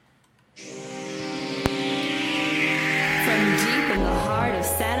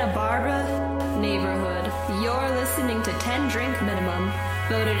Santa Barbara neighborhood. You're listening to 10 Drink Minimum,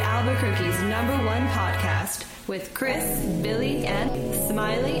 voted Albuquerque's #1 podcast with Chris, Billy, and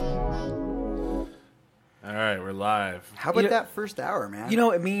Smiley. All right, we're live. How about that first hour, man? You know,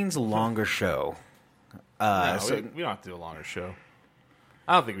 it means a longer show. No, we don't have to do a longer show.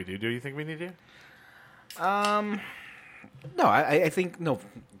 I don't think we do. Do you think we need to? No, I think no.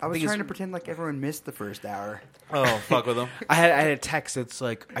 I was trying to pretend like everyone missed the first hour. Oh, fuck with them. I had a text that's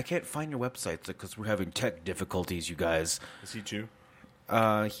like, I can't find your websites because we're having tech difficulties, you guys. Is he Jew?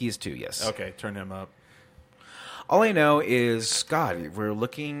 He is too, yes. Okay, turn him up. All I know is, God, we're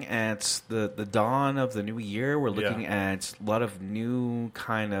looking at the dawn of the new year. We're looking at a lot of new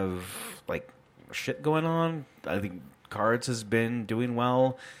kind of like shit going on. I think Cards has been doing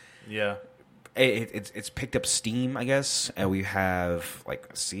well. Yeah. It's picked up steam, I guess, and we have like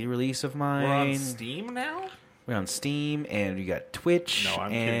a CD release of mine. We're on Steam now? We're on Steam, and we got Twitch. No,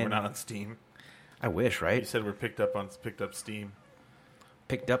 I'm kidding. We're not on Steam. I wish, right? You said we're picked up Steam.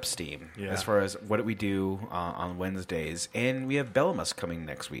 Picked up steam Yeah. as far as what we do on Wednesdays, and we have Belmas coming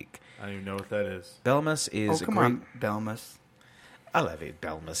next week. I don't even know what that is. Belmas is Oh, come on, Belmas. I love it,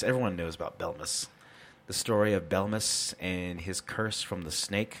 Belmas. Everyone knows about Belmas. The story of Belmas and his curse from the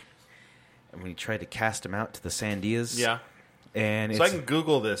snake, and when he tried to cast him out to the Sandias. Yeah. And So I it's, can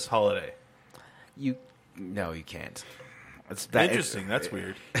Google this holiday. no, you can't. It's Interesting. That's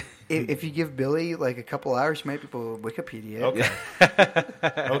weird. If you give Billy like a couple hours, you might be able to Wikipedia. Okay.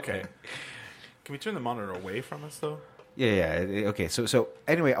 Okay. Can we turn the monitor away from us, though? Yeah. Okay. So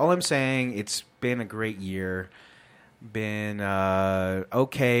anyway, all I'm saying, it's been a great year. Been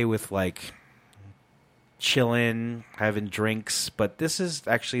okay with like chilling, having drinks, but this is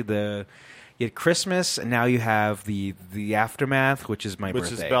actually you had Christmas, and now you have the aftermath, which is my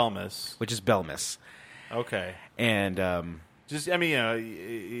birthday, Which is Belmas. Okay. And Just, I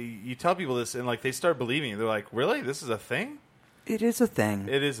mean, you tell people this, and like they start believing. They're like, "Really? This is a thing?" It is a thing.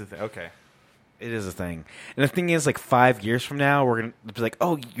 It is a thing. Okay. it is a thing. And the thing is, like 5 years from now, we're gonna be like,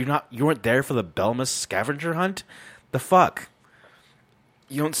 "Oh, you weren't there for the Belmas scavenger hunt? The fuck?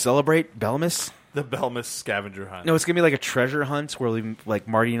 You don't celebrate Belmas?" The Belmas scavenger hunt. No, it's gonna be like a treasure hunt where like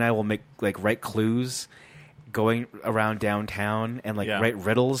Marty and I will make like write clues, going around downtown and like write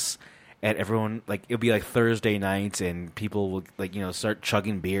riddles, and everyone like it'll be like Thursday nights and people will like start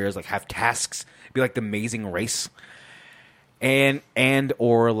chugging beers, like have tasks. It'd be like the Amazing Race, and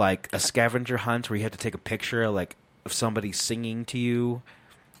or like a scavenger hunt where you have to take a picture like of somebody singing to you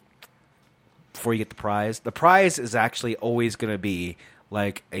before you get the prize. The prize is actually always gonna be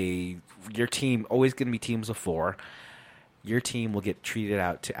like your team, always going to be teams of 4. Your team will get treated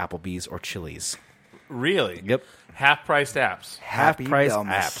out to Applebee's or Chili's. Really? Yep. Half-priced apps. Half-price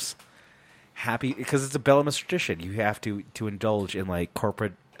Belmas. apps. Happy because it's a Belmas tradition. You have to indulge in like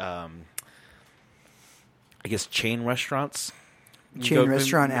corporate, I guess chain restaurants. Chain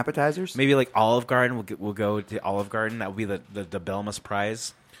restaurant appetizers. Maybe like Olive Garden. We'll go to Olive Garden. That will be the Belmas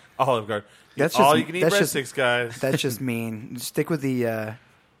prize. Olive Garden. That's all just- you can eat that's just- breadsticks, guys. That's just mean. Stick with the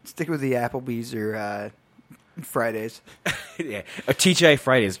Applebee's or Fridays. Yeah, a TGI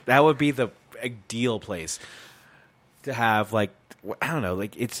Fridays. That would be the ideal place to have. Like I don't know,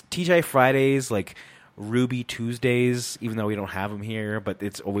 like it's TGI Fridays, like Ruby Tuesdays. Even though we don't have them here, but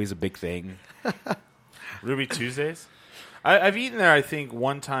it's always a big thing. Ruby Tuesdays? I've eaten there, I think,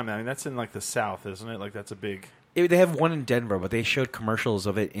 one time. I mean, that's in like the South, isn't it? Like that's a big... They have one in Denver, but they showed commercials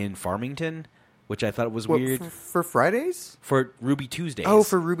of it in Farmington, which I thought was What, weird. for Fridays? For Ruby Tuesdays. Oh,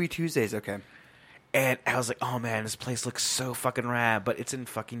 for Ruby Tuesdays. Okay. And I was like, oh man, this place looks so fucking rad, but it's in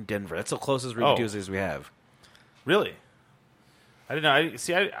fucking Denver. That's the closest Ruby Tuesdays we have. Really? I didn't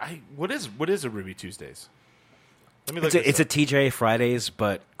know. What is a Ruby Tuesdays? Let me look. It's a TGI Fridays,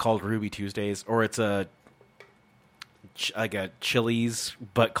 but called Ruby Tuesdays, or it's a Chili's,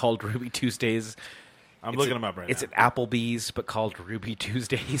 but called Ruby Tuesdays. I'm looking them up right It's now. an Applebee's, but called Ruby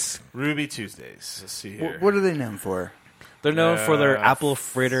Tuesdays. Ruby Tuesdays. Let's see here. What are they known for? They're known for their apple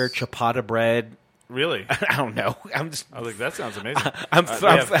fritter, ciabatta bread. Really? I don't know. I'm just. I was like, that sounds amazing.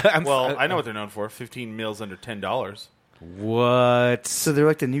 I know what they're known for. 15 meals under $10. What? So they're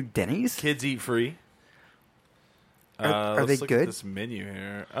like the new Denny's? Kids eat free. Are let's they look good? At this menu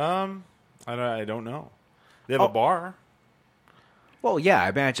here. I don't know. They have a bar. Well, yeah, I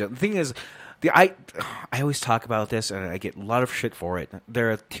imagine. The thing is, I always talk about this, and I get a lot of shit for it.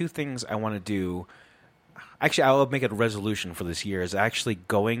 There are 2 things I want to do. Actually, I'll make it a resolution for this year, is actually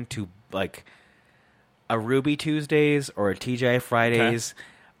going to, like, a Ruby Tuesdays or a TGI Fridays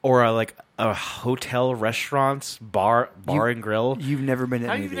or a hotel restaurants, bar and grill. You've never been to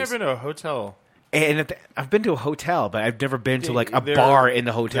How any you've of never these. been to a hotel? And I've been to a hotel, but I've never been to like a bar in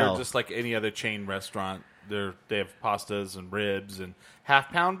the hotel. They're just like any other chain restaurant. They have pastas and ribs and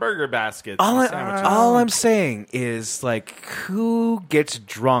half-pound burger baskets and sandwiches. All I'm saying is, like, who gets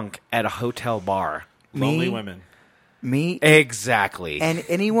drunk at a hotel bar? Lonely women. Me. Exactly. And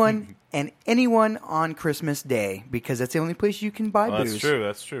anyone on Christmas Day, because that's the only place you can buy booze.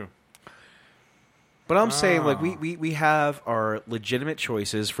 That's true. But I'm saying, like, we have our legitimate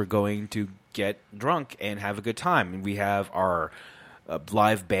choices for going to get drunk and have a good time. And we have our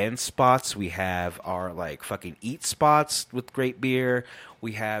live band spots. We have our, like, fucking eat spots with great beer.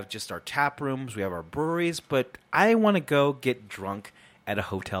 We have just our tap rooms. We have our breweries. But I want to go get drunk at a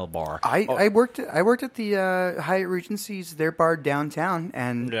hotel bar. I worked at the Hyatt Regency's, their bar downtown,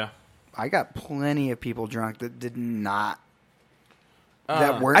 and I got plenty of people drunk that did not.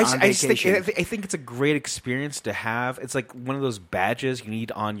 That weren't on vacation. I think it's a great experience to have. It's like one of those badges you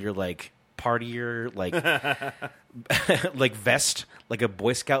need on your, like, partier, like like vest, like a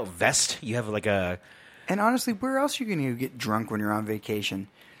Boy Scout vest. You have like a. And honestly, where else are you going to get drunk when you're on vacation?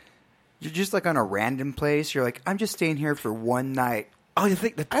 You're just like on a random place. You're like, I'm just staying here for one night. Oh, you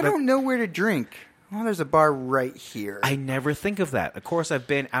think that? I don't know where to drink. Well, there's a bar right here. I never think of that. Of course, I've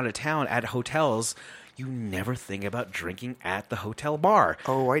been out of town at hotels. You never think about drinking at the hotel bar.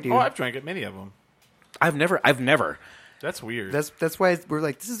 Oh, I do. Oh, I've drank at many of them. I've never. That's weird. That's why we're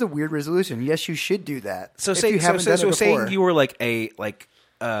like, this is a weird resolution. Yes, you should do that. So saying you were like a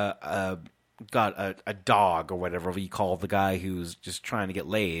dog or whatever you call the guy who's just trying to get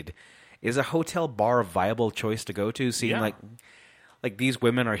laid. Is a hotel bar a viable choice to go to? Seeing like these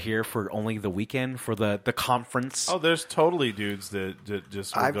women are here for only the weekend for the conference. Oh, there's totally dudes that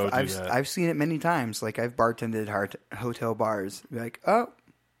just will go do that. I've seen it many times. Like I've bartended hotel bars. Be like, oh,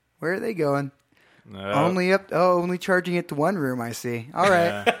 where are they going? Only charging it to one room, I see. All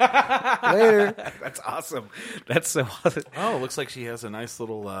right. Later. That's awesome. That's so awesome. Oh, it looks like she has a nice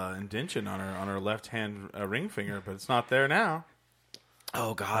little indention on her left hand ring finger, but it's not there now.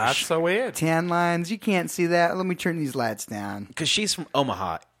 Oh, gosh. That's so weird. Tan lines. You can't see that. Let me turn these lights down. Because she's from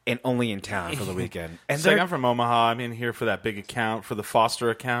Omaha and only in town for the weekend. And I'm from Omaha. I'm in here for that big account, for the Foster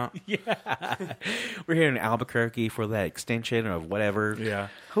account. Yeah. We're here in Albuquerque for that extension or whatever. Yeah.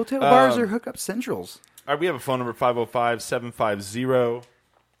 Hotel bars are hookup centrals. All right, we have a phone number,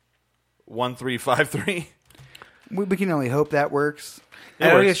 505-750-1353. We can only hope that works. And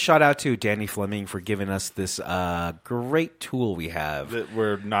I want to shout out to Danny Fleming for giving us this great tool we have that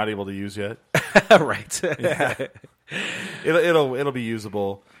we're not able to use yet. Right. Yeah. It'll be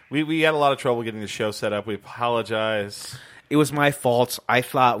usable. We had a lot of trouble getting the show set up. We apologize. It was my fault. I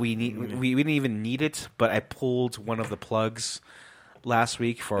thought we didn't even need it, but I pulled one of the plugs last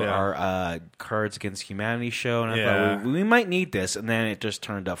week for our Cards Against Humanity show, and I thought we might need this, and then it just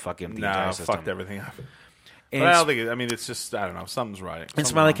turned up fucking the entire system. Fucked everything up. And but I don't think it's just, I don't know, something's right. And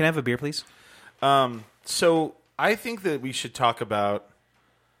Smiley, can I have a beer, please? So I think that we should talk about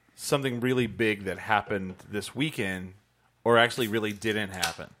something really big that happened this weekend, or actually really didn't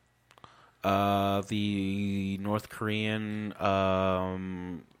happen. The North Korean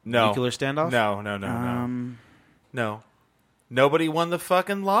nuclear standoff? No. Nobody won the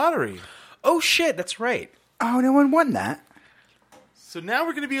fucking lottery. Oh, shit, that's right. Oh, no one won that. So now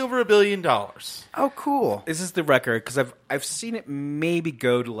we're going to be over $1 billion. Oh, cool! This is the record because I've seen it maybe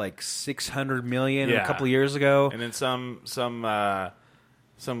go to like 600 million a couple of years ago, and then some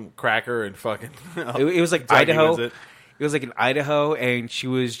cracker and fucking. It was like Idaho. It was like in Idaho, and she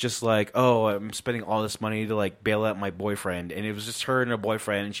was just like, "Oh, I'm spending all this money to like bail out my boyfriend," and it was just her and her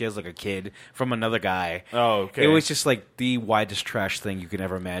boyfriend, and she has like a kid from another guy. Oh, okay. It was just like the widest trash thing you could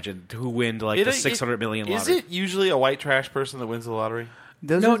ever imagine. Who win like the 600 million lottery? Is it usually a white trash person that wins the lottery?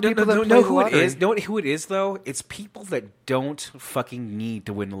 Those are the people that play the lottery. It is. Know who it is though? It's people that don't fucking need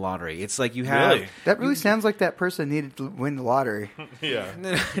to win the lottery. It's like you have that really sounds like that person needed to win the lottery. Yeah.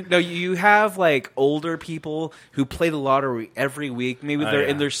 No, you have like older people who play the lottery every week. Maybe they're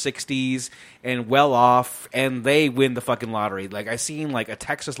in their 60s and well off, and they win the fucking lottery. Like I seen like a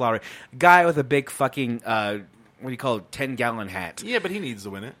Texas lottery guy with a big fucking what do you call it, 10-gallon hat. Yeah, but he needs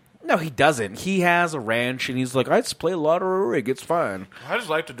to win it. No, he doesn't. He has a ranch, and he's like, I just play lottery rig. It's fine. I just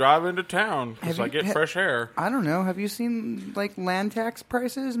like to drive into town because I get fresh air. I don't know. Have you seen like land tax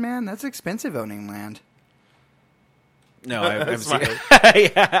prices, man? That's expensive owning land. No, I've seen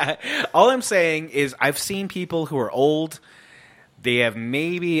it. Yeah. All I'm saying is I've seen people who are old. They have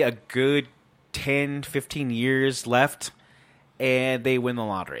maybe a good 10, 15 years left, and they win the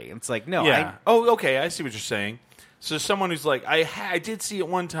lottery. It's like, no. Yeah. Okay. I see what you're saying. So someone who's like, I did see it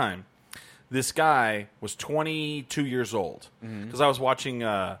one time. This guy was 22 years old because I was watching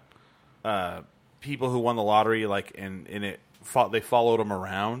people who won the lottery, like, and they followed him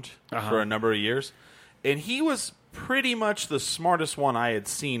around for a number of years. And he was pretty much the smartest one I had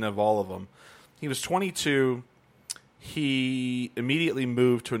seen of all of them. He was 22. He immediately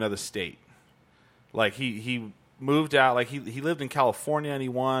moved to another state. Like, he moved out. Like, he lived in California, and he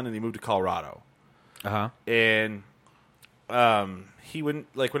won, and he moved to Colorado. And he wouldn't,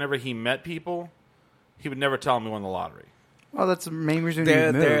 like, whenever he met people, he would never tell them he won the lottery. Well, that's the main reason you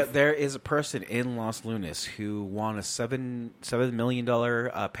move. There is a person in Los Lunas who won a $7 million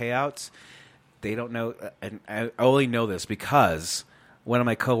payout. They don't know, and I only know this because one of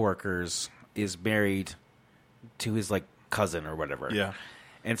my coworkers is married to his like cousin or whatever. Yeah.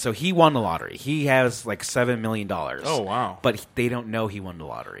 And so he won the lottery. He has like $7 million. Oh, wow. But they don't know he won the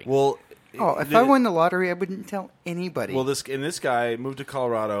lottery. Well, if I won the lottery, I wouldn't tell anybody. Well, this guy moved to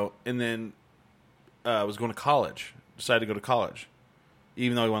Colorado and then was going to college. Decided to go to college,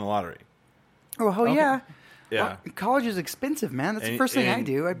 even though he won the lottery. Oh, hell yeah. Yeah. Well, college is expensive, man. That's the first thing I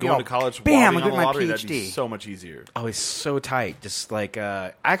do. I'd be going all, to college, bam, while I being get on the my lottery, PhD. that'd be so much easier. Oh, it's so tight. Just like,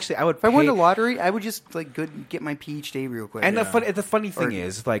 actually, I would. If I won the lottery, I would just like go get my PhD real quick. And the funny thing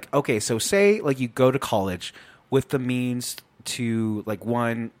is, like, okay, so say like you go to college with the means to like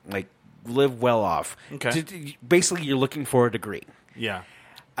live well off. Okay. Basically, you're looking for a degree. Yeah.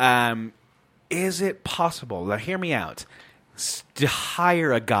 Is it possible? Now, hear me out. To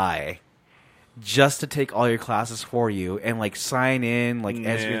hire a guy just to take all your classes for you and like sign in like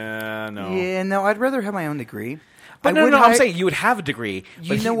as your... Yeah, no, I'd rather have my own degree. But I'm saying you would have a degree,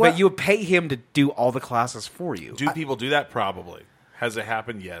 but you would pay him to do all the classes for you. Do people do that? Probably. Has it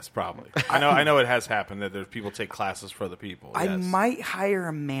happened? Yes, probably. I know it has happened that there's people take classes for other people. I Yes. might hire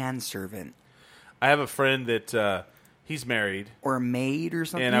a manservant. I have a friend that he's married. Or a maid or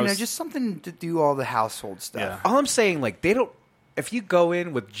something. Just something to do all the household stuff. Yeah. All I'm saying, like, they don't... If you go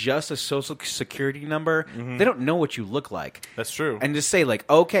in with just a social security number, they don't know what you look like. That's true. And just say, like,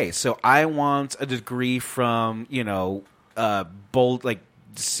 okay, so I want a degree from, bold, like,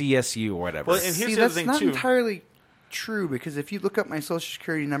 CSU or whatever. Well, and here's the other that's thing, not too. entirely true, because if you look up my social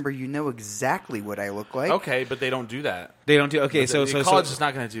security number, you know exactly what I look like. Okay, but they don't do that. They don't do... Okay, so college is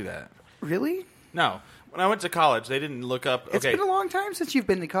not going to do that. Really? No. When I went to college, they didn't look up... Okay. It's been a long time since you've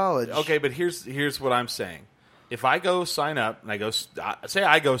been to college. Okay, but here's what I'm saying. If I go sign up, and I go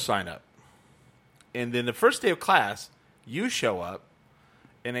sign up, and then the first day of class, you show up,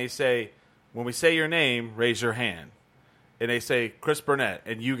 and they say, when we say your name, raise your hand. And they say, Chris Burnett,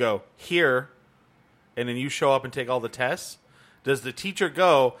 and you go, here, and then you show up and take all the tests, does the teacher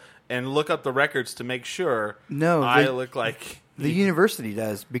go and look up the records to make sure I look like... The university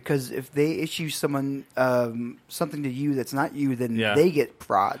does, because if they issue someone something to you that's not you, then they get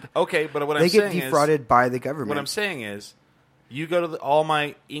fraud. Okay, but what they I'm saying is... They get defrauded by the government. What I'm saying is, you go to all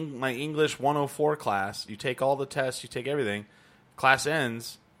my English 104 class, you take all the tests, you take everything, class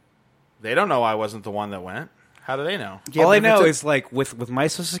ends, they don't know I wasn't the one that went. How do they know? Yeah, all I know is, like, with my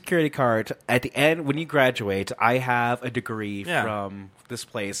Social Security card, at the end, when you graduate, I have a degree from this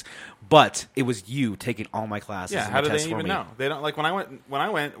place, but it was you taking all my classes. Yeah, and how the do they tests even for me. know? They don't, like, when I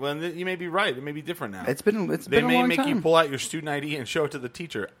went, well, you may be right. It may be different now. It's been a long time. They may make you pull out your student ID and show it to the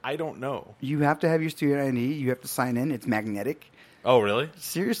teacher. I don't know. You have to have your student ID. You have to sign in. It's magnetic. Oh, really?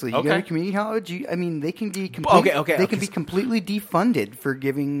 Seriously, you go to community college. They can be be completely defunded for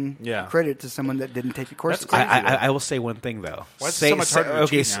giving credit to someone that didn't take the course. I will say one thing though. Why is it so much harder to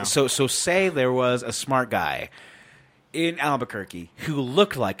cheat now? So say there was a smart guy in Albuquerque who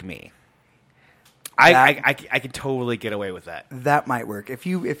looked like me. I can totally get away with that. That might work if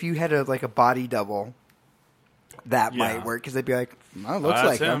you had a body double. That might work, because they'd be like, "Oh, it looks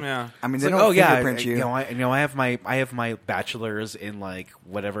like him." Yeah. I mean, they don't fingerprint you. I have my bachelor's in like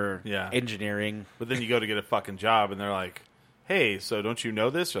whatever engineering. But then you go to get a fucking job, and they're like, "Hey, so don't you know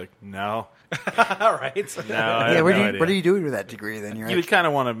this?" You're like, "No." All right. No. What are you doing with that degree then? You would kind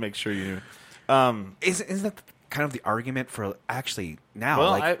of want to make sure you knew. Isn't that kind of the argument for actually now?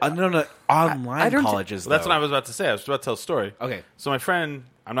 Well, online colleges. Well, that's what I was about to say. I was about to tell a story. Okay. So my friend,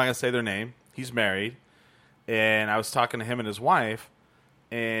 I'm not going to say their name. He's married. And I was talking to him and his wife,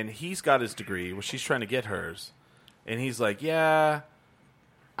 and he's got his degree. Well, she's trying to get hers. And he's like, yeah,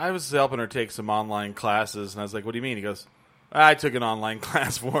 I was helping her take some online classes. And I was like, what do you mean? He goes, I took an online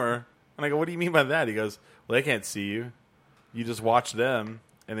class for her. And I go, what do you mean by that? He goes, well, they can't see you. You just watch them,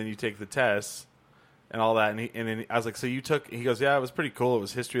 and then you take the tests and all that. And then I was like, so you took... He goes, yeah, it was pretty cool. It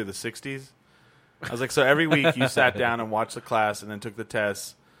was history of the 60s. I was like, so every week you sat down and watched the class and then took the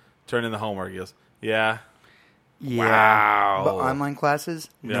tests, turned in the homework. He goes, yeah. Yeah. Wow. But online classes,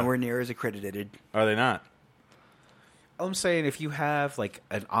 nowhere near as accredited. Are they not? I'm saying if you have like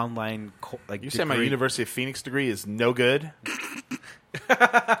an online you say my University of Phoenix degree is no good.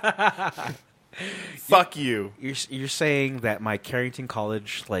 Fuck you. You're saying that my Carrington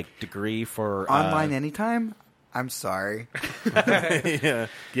College like degree for online anytime? I'm sorry. Yeah.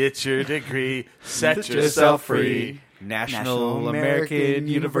 Get your degree, set yourself free. National American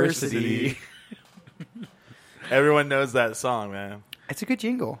University. Everyone knows that song, man. It's a good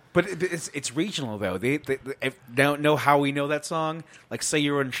jingle. But it's regional, though. They don't know how we know that song. Like, say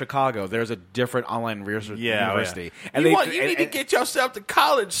you're in Chicago. There's a different online university. Yeah. And you need to get yourself to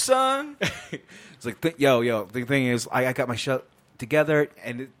college, son. It's like, the thing is, I got my shit together,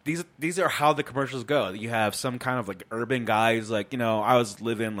 and these are how the commercials go. You have some kind of, like, urban guys, like, I was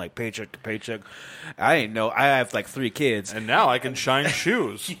living, like, paycheck to paycheck. I didn't know. I have, like, 3 kids. And now I can shine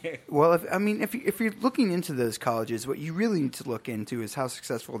shoes. Yeah. Well, if you're looking into those colleges, what you really need to look into is how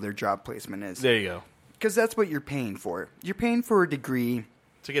successful their job placement is. There you go. Because that's what you're paying for. You're paying for a degree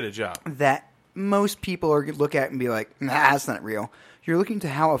to get a job that most people are look at and be like, nah, that's not real. You're looking to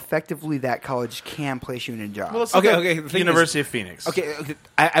how effectively that college can place you in a job. Well, okay. The University of Phoenix. Okay,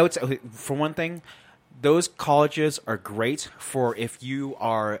 I would say, for one thing, those colleges are great for if you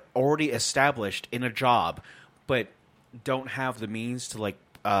are already established in a job, but don't have the means to like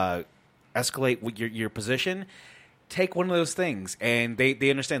escalate with your position. Take one of those things, and they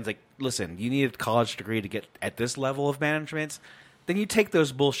understand. It's like, listen, you need a college degree to get at this level of management. Then you take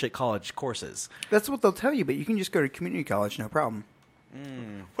those bullshit college courses. That's what they'll tell you, but you can just go to community college, no problem.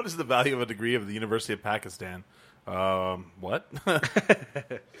 What is the value of a degree of the University of Pakistan? What?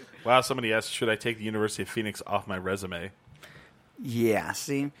 Wow, somebody asked, should I take the University of Phoenix off my resume? Yeah,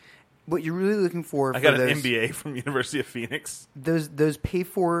 see? What you're really looking for... I got an MBA from University of Phoenix. Those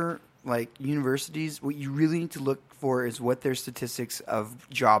pay-for, like, universities, what you really need to look for is what their statistics of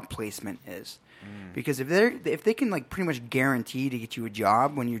job placement is. Because if they can, like, pretty much guarantee to get you a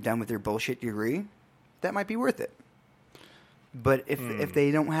job when you're done with their bullshit degree, that might be worth it. But if they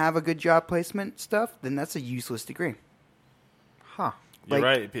don't have a good job placement stuff, then that's a useless degree. Huh. You're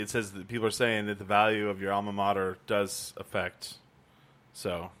right. It says that people are saying that the value of your alma mater does affect.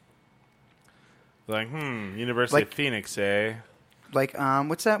 So, like, University of Phoenix, eh? Like,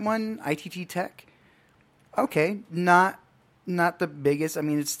 what's that one? ITT Tech? Okay, not the biggest. I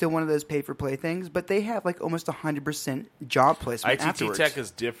mean, it's still one of those pay-for-play things, but they have, like, almost 100% job placement afterwards. ITT Tech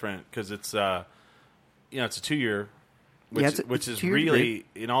is different because it's, it's a 2-year... Which is really, degree.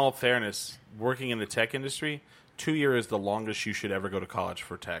 In all fairness, working in the tech industry, 2-year is the longest you should ever go to college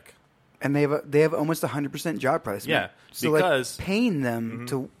for tech. And they have almost 100% job placement. Yeah, so because like paying them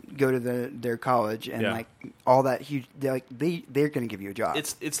to go to their college and like all that huge, they're going to give you a job.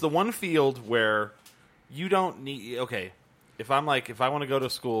 It's the one field where you don't need. Okay, if I want to go to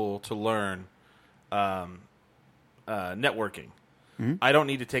school to learn networking, I don't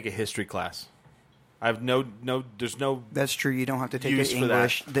need to take a history class. I have there's no. That's true. You don't have to take the English and the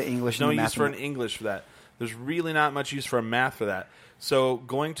math. No use for an English for that. There's really not much use for a math for that. So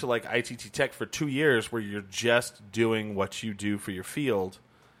going to like ITT Tech for 2 years where you're just doing what you do for your field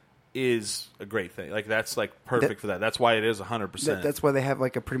is a great thing. Like that's like perfect for that. That's why it is 100%. That's why they have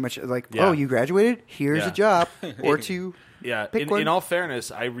like a pretty much like, oh, you graduated? Here's a job or two. Yeah. In all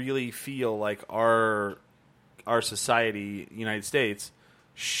fairness, I really feel like our society, United States,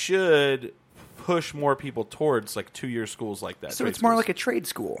 should push more people towards like 2-year schools like that. So it's more like a trade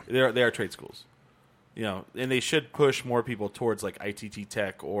school. They are trade schools, and they should push more people towards like ITT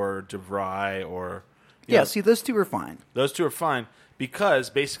Tech or DeVry or see, those two are fine. Those two are fine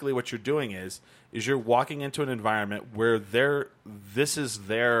because basically what you're doing is you're walking into an environment where this is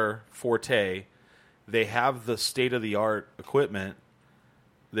their forte. They have the state of the art equipment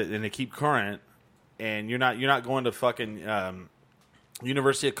and they keep current, and you're not going to fucking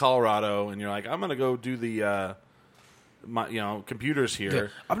University of Colorado, and you're like, I'm going to go do the, computers here. Yeah,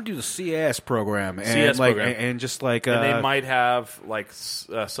 I'm going to do the CS program, and and just like, and they might have like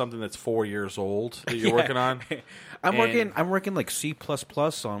something that's 4 years old that you're working on. I'm working like C++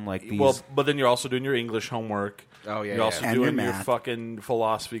 on like these. Well, but then you're also doing your English homework. Oh yeah, you're also and doing your your fucking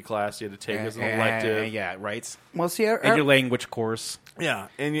philosophy class you had to take as an elective. Yeah, right. Well, see, and your language course. Yeah,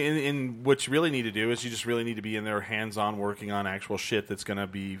 and what you really need to do is you just really need to be in there hands-on working on actual shit that's going to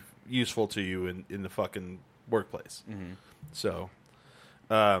be useful to you in the fucking workplace. Mm-hmm. So,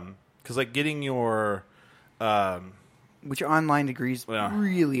 because like getting your... which online degrees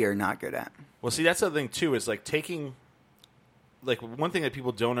really are not good at. Well, see, that's the thing, too, is like taking... Like, one thing that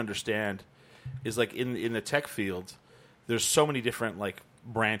people don't understand is like in the tech field, there's so many different like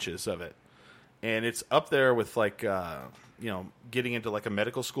branches of it. And it's up there with like... getting into like a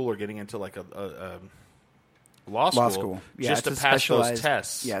medical school or getting into like law school. Yeah, just to it's a pass those specialized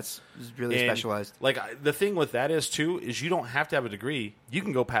tests. Yeah, it's really And, specialized. Like, the thing with that is, too, is you don't have to have a degree. You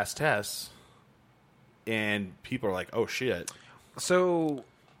can go pass tests, and people are like, oh, shit. So,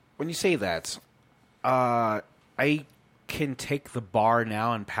 when you say that, I can take the bar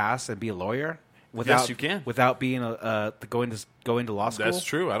now and pass and be a lawyer without Yes, you can. without being going to law school. That's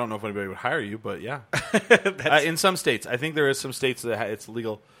true. I don't know if anybody would hire you, but yeah. In some states. I think there is some states that it's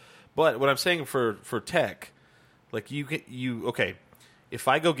legal. But what I'm saying for tech, like okay, if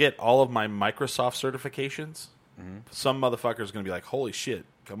I go get all of my Microsoft certifications, some motherfucker's going to be like, holy shit,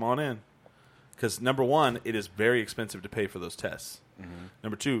 come on in. Because number one, it is very expensive to pay for those tests.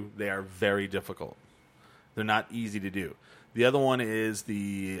 Number two, they are very difficult. They're not easy to do. The other one is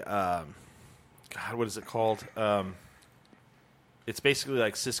the, God, what is it called? It's basically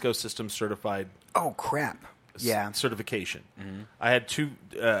like Cisco Systems Certified. Oh, crap. Yeah. Certification. I had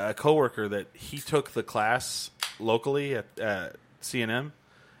a coworker that he took the class locally at CNM,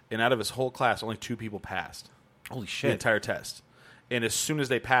 and out of his whole class, only 2 people passed. Holy The shit! entire test. And as soon as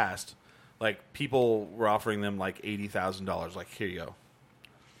they passed, like, people were offering them like $80,000. Like, here you go,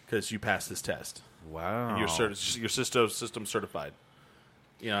 because you passed this test. Wow. You're Cisco System certified.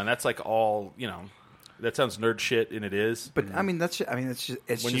 And that's like all, that sounds nerd shit, and it is. But I mean, it's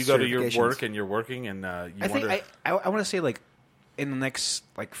just When you go to your certifications. work and you're working, and you wonder. I want to say, like, in the next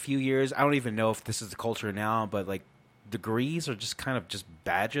few years, I don't even know if this is the culture now, but like degrees are just kind of just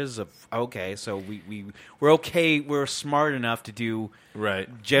badges of okay, so we're okay, we're smart enough to do right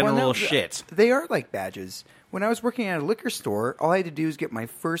general Well, no, shit. They are like badges. When I was working at a liquor store, all I had to do was get my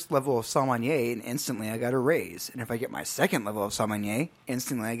first level of sommelier, and instantly I got a raise. And if I get my second level of sommelier,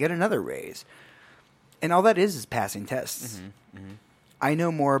 instantly I get another raise. And all that is passing tests. I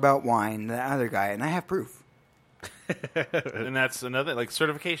know more about wine than the other guy, and I have proof. And that's another, like,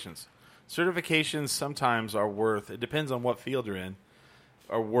 certifications. Certifications sometimes are worth, it depends on what field you're in,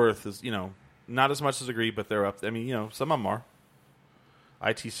 are worth, not as much as a degree, but they're up. I mean, some of them are.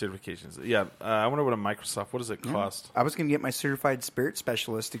 IT certifications. Yeah, I wonder what a Microsoft, what does it cost? I was going to get my certified spirit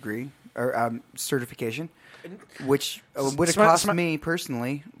specialist degree, or certification, which would have cost me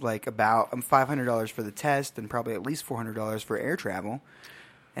personally like about $500 for the test and probably at least $400 for air travel.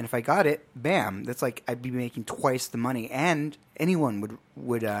 And if I got it, bam, that's like I'd be making twice the money, and anyone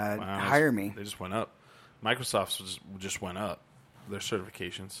would hire me. They just went up. Microsoft's just went up, their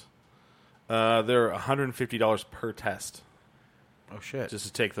certifications. They're $150 per test. Oh shit! Just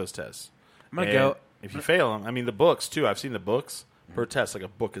to take those tests. I'm gonna go. If you fail them, I mean, the books too. I've seen the books per test. Like, a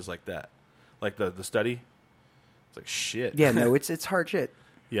book is like that, like the study. It's like shit. Yeah, no, it's hard shit.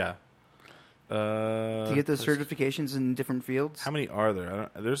 Yeah. To get those certifications in different fields. How many are there?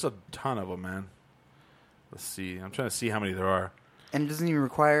 There's a ton of them, man. Let's see. I'm trying to see how many there are. And it doesn't even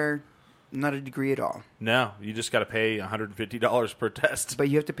require not a degree at all. No, you just got to pay $150 per test. But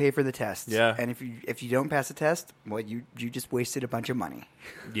you have to pay for the test. Yeah. And if you don't pass the test, well, you just wasted a bunch of money.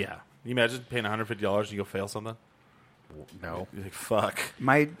 Yeah. You imagine paying $150 and you go fail something? No. You're like, fuck.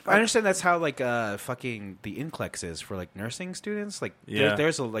 I understand that's how like fucking the NCLEX is for like nursing students. Like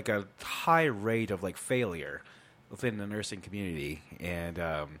there's a high rate of like failure within the nursing community, and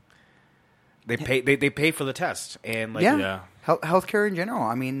they pay for the test and like healthcare in general.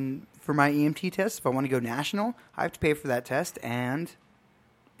 I mean, for my EMT test, if I want to go national, I have to pay for that test, and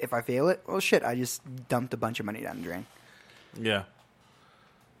if I fail it, well, shit, I just dumped a bunch of money down the drain. Yeah.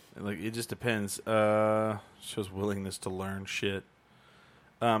 Like, it just depends. Shows willingness to learn shit.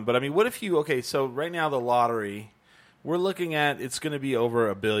 But I mean, what if so right now the lottery, we're looking at, it's going to be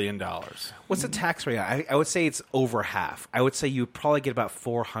over $1 billion. What's the tax rate? I would say it's over half. I would say you would probably get about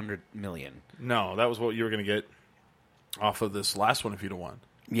 $400 million. No, that was what you were going to get off of this last one if you'd have won.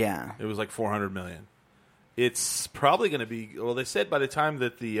 Yeah. It was like $400 million. It's probably going to be, well, they said by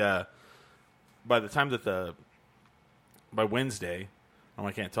Wednesday,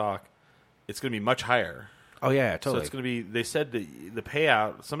 I can't talk, it's going to be much higher. Oh, yeah, totally. So it's going to be, they said the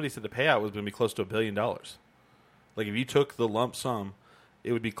payout, somebody said the payout was going to be close to $1 billion. Like, if you took the lump sum,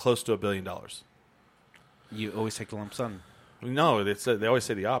 it would be close to $1 billion. You always take the lump sum. No, they always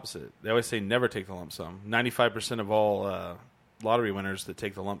say the opposite. They always say never take the lump sum. 95% of all lottery winners that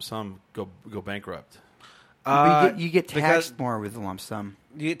take the lump sum go bankrupt. But you get taxed more with the lump sum.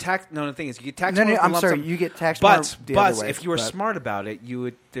 You get taxed. No, the thing is, you get taxed. No, more with the I'm lump sorry. sum. You get taxed more the other way. If you were smart about it, you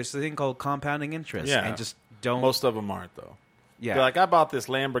would. There's a thing called compounding interest. Yeah, and just don't. Most of them aren't though. Yeah, they're like, I bought this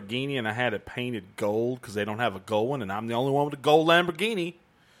Lamborghini and I had it painted gold because they don't have a gold one, and I'm the only one with a gold Lamborghini.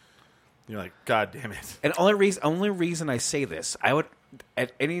 You're like, God damn it! And only reason I say this, I would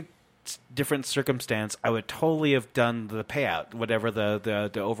at any different circumstance, I would totally have done the payout, whatever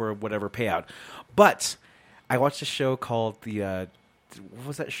the over whatever payout, but I watched a show called what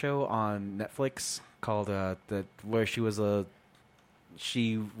was that show on Netflix called where she was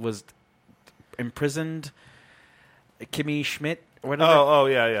imprisoned, Kimmy Schmidt or whatever. Oh,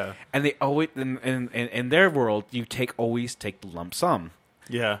 yeah. And they always in their world, you always take the lump sum.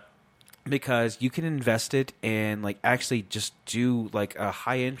 Yeah. Because you can invest it and like actually just do like a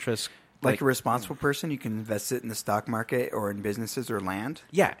high interest. Like a responsible person, you can invest it in the stock market or in businesses or land.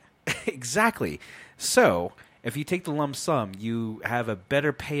 Yeah, exactly. So if you take the lump sum, you have a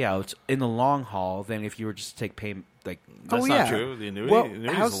better payout in the long haul than if you were just to take pay like. That's not true. The annuity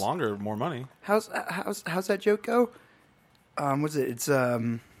is longer, more money. How's that joke go? What's it? It's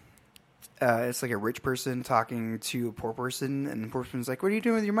like a rich person talking to a poor person, and the poor person's like, "What are you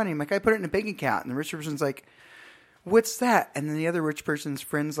doing with your money?" I'm like, "I put it in a bank account." And the rich person's like, "What's that?" And then the other rich person's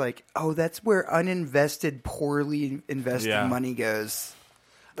friend's like, "Oh, that's where uninvested, poorly invested money goes.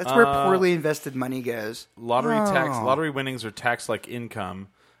 That's where poorly invested money goes." Lottery winnings are taxed like income.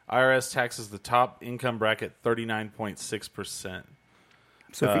 IRS taxes the top income bracket 39.6%.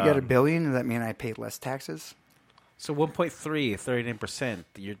 So if you got $1 billion, does that mean I pay less taxes? So 1.3, 39%.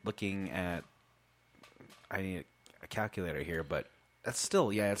 You're looking at. I need a calculator here, but that's still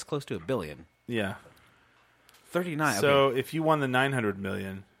it's close to $1 billion. Yeah. 39. So if you won the $900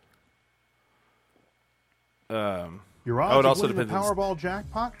 million, your odds of winning the Powerball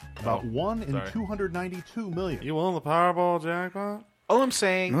jackpot about 1 in 292 million. You won the Powerball jackpot? All I'm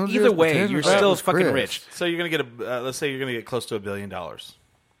saying, either way, you're still fucking rich. So you're gonna get let's say you're gonna get close to $1 billion.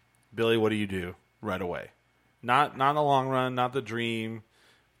 Billy, what do you do right away? Not in the long run, not the dream.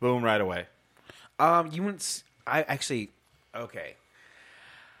 Boom, right away. You wouldn't. I actually. Okay.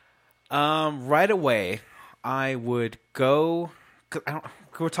 Right away, I would go. Cause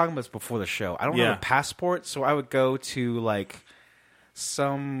we were talking about this before the show. I don't have a passport, so I would go to like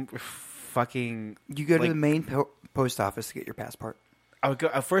some fucking. You go to the main post office to get your passport. I would go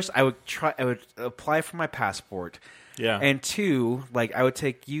first. I would apply for my passport. Yeah. And 2, like I would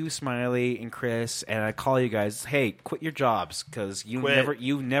take you, Smiley, and Chris, and I'd call you guys. Hey, quit your jobs because you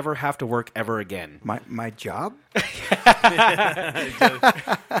never have to work ever again. My job?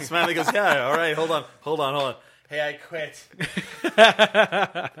 Smiley goes, yeah. All right, hold on. Hey, I quit.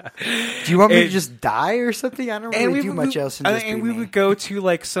 Do you want me to just die or something? I don't really do much else. And we would go to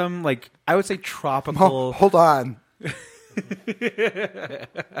like some I would say tropical. Hold on.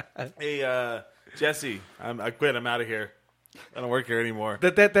 Hey, Jesse, I quit. I'm out of here. I don't work here anymore.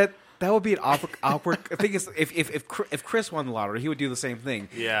 That would be an awkward thing. Is if Chris won the lottery, he would do the same thing.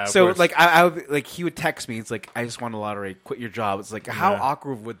 Yeah. So like I would like he would text me. It's like, I just won the lottery. Quit your job. It's like, how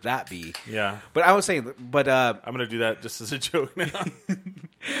awkward would that be? Yeah. But I was saying, I'm gonna do that just as a joke now.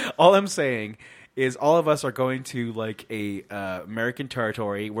 All I'm saying is all of us are going to like a American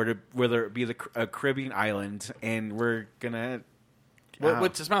territory, whether it be a Caribbean island, and we're gonna.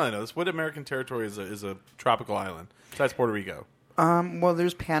 What Smiley knows? What American territory is a tropical island besides Puerto Rico? Well,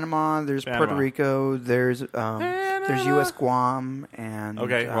 there's Panama, there's Puerto Rico, there's U.S. Guam, and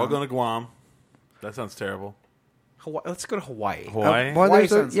okay, we're all going to Guam. That sounds terrible. Hawaii, let's go to Hawaii. Hawaii? Well, Hawaii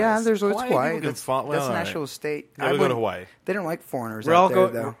there's Hawaii. That's a national state. Yeah, we go to Hawaii. They don't like foreigners We're out there,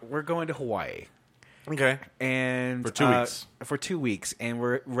 though. We're going to Hawaii. Okay. And for 2 weeks. For 2 weeks, and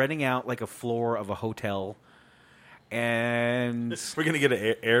we're renting out like a floor of a hotel. And we're gonna get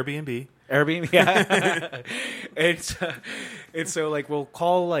an Airbnb. Yeah. and so like we'll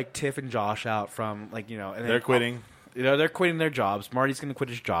call like Tiff and Josh out from like and they're quitting. They're quitting their jobs. Marty's gonna quit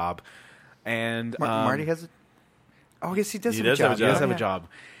his job, and Marty has. I guess he does have a job. He does have a job,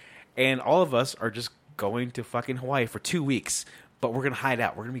 and all of us are just going to fucking Hawaii for 2 weeks. But we're gonna hide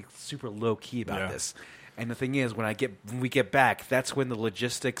out. We're gonna be super low key about this. And the thing is, when we get back, that's when the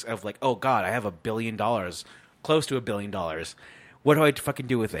logistics of like, oh god, I have $1 billion. Close to $1 billion. What do I fucking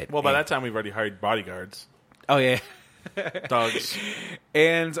do with it? Well, by that time, we've already hired bodyguards. Oh yeah, thugs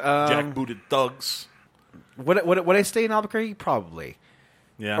and jackbooted thugs. Would I stay in Albuquerque? Probably.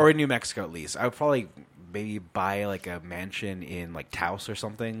 Yeah. Or in New Mexico at least. I would probably maybe buy like a mansion in like Taos or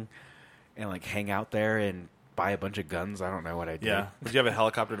something, and like hang out there and buy a bunch of guns. I don't know what I'd do. Yeah. Would you have a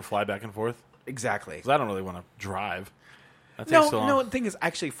helicopter to fly back and forth? Exactly. Because I don't really want to drive. No, the thing is,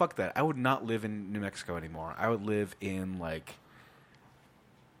 actually, fuck that. I would not live in New Mexico anymore. I would live in, like,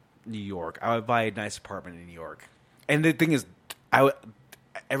 New York. I would buy a nice apartment in New York. And the thing is,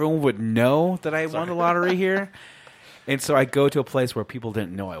 everyone would know that I won the lottery here. And so I go to a place where people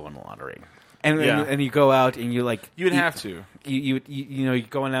didn't know I won the lottery. And you go out and you, like... You would have to. You're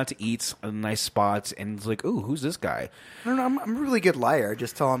going out to eat in nice spots, and it's like, ooh, who's this guy? I don't know. I'm a really good liar. I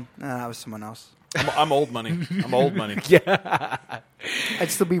just tell them, that was someone else. I'm old money. I'm old money. Yeah. I'd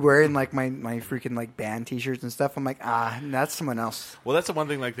still be wearing like my freaking like band T-shirts and stuff. I'm like, that's someone else. Well, that's the one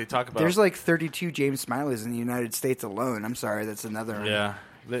thing like they talk about. There's like 32 James Smileys in the United States alone. I'm sorry, that's another. Yeah.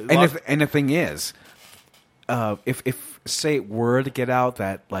 And the thing is, if say word to get out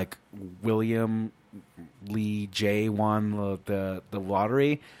that like William Lee J won the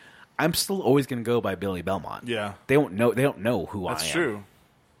lottery, I'm still always going to go by Billy Belmont. Yeah. They don't know who I am. That's true.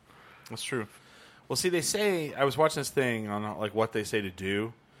 That's true. Well, see, they say I was watching this thing on like what they say to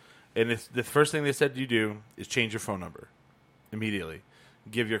do, and the first thing they said you do is change your phone number immediately.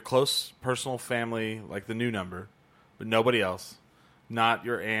 Give your close personal family like the new number, but nobody else. Not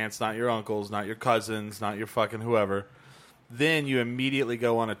your aunts, not your uncles, not your cousins, not your fucking whoever. Then you immediately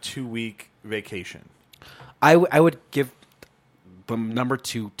go on a 2-week vacation. I would give the number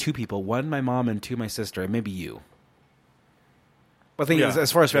to two people. One, my mom, and two, my sister, and maybe you. But the thing is,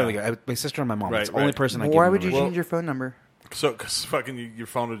 as far as family goes, my sister and my mom. Right, it's the only person I give. Why would you change your phone number? So, because fucking your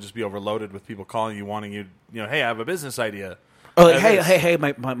phone would just be overloaded with people calling you, wanting you, hey, I have a business idea. Oh, like, hey,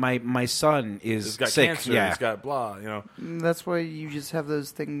 my son is got sick. Cancer. Yeah. He's got blah. That's why you just have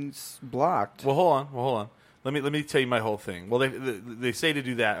those things blocked. Well, hold on. Let me tell you my whole thing. Well, they say to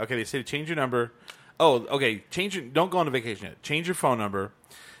do that. Okay, they say to change your number. Oh, okay. Don't go on a vacation yet. Change your phone number.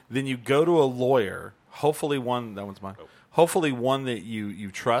 Then you go to a lawyer. Hopefully one. That one's mine. Oh. Hopefully one that you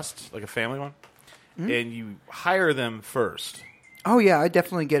trust, like a family one, and you hire them first. Oh yeah, I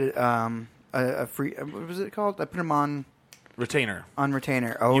definitely get it. A free. What was it called? I put them on retainer. On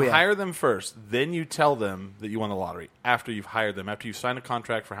retainer. Oh you yeah. You hire them first, then you tell them that you won the lottery. After you've hired them, after you sign a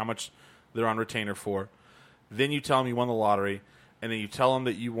contract for how much they're on retainer for, then you tell them you won the lottery, and then you tell them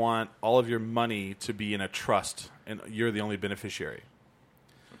that you want all of your money to be in a trust, and you're the only beneficiary.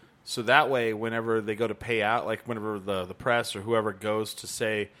 So that way, whenever they go to pay out, like whenever the press or whoever goes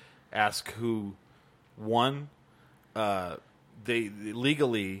to ask who won, they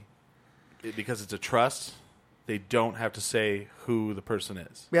legally, because it's a trust, they don't have to say who the person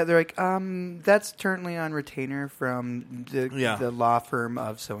is. Yeah, they're like, that's currently on retainer from the law firm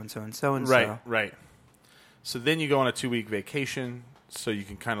of so-and-so and so-and-so. Right. So then you go on a 2-week vacation so you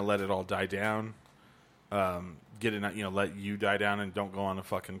can kind of let it all die down. Get it, let you die down and don't go on a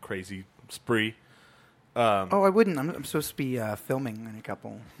fucking crazy spree. I wouldn't. I'm supposed to be filming in a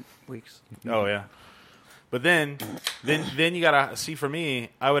couple weeks. Oh yeah, but then you gotta see. For me,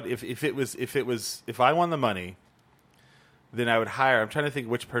 I would if I won the money, then I would hire. I'm trying to think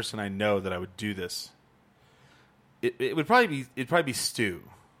which person I know that I would do this. It'd probably be Stu.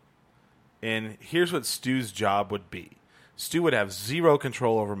 And here's what Stu's job would be. Stu would have zero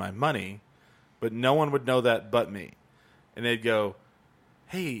control over my money. But no one would know that but me. And they'd go,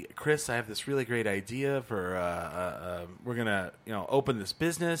 hey, Chris, I have this really great idea for we're going to open this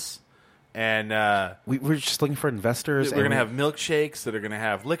business. And we're just looking for investors. We're going to have milkshakes that are going to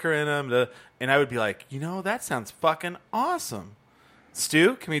have liquor in them. And I would be like, that sounds fucking awesome.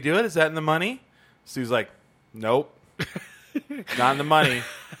 Stu, can we do it? Is that in the money? Stu's like, nope. Not in the money.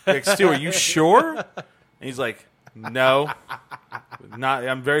 Like, Stu, are you sure? And he's like, no, not.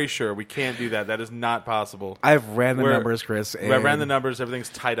 I'm very sure we can't do that. That is not possible. I've ran the numbers, Chris. I ran the numbers. Everything's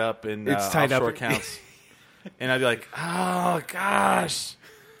tied up in offshore accounts. And I'd be like, oh gosh,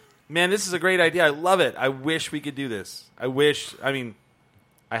 man, this is a great idea. I love it. I wish we could do this. I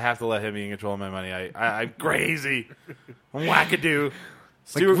have to let him be in control of my money. I'm crazy. I'm wackadoo.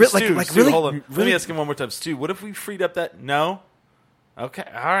 Stu, really, hold on. Let me ask him one more time. Stu, what if we freed up that? No. Okay.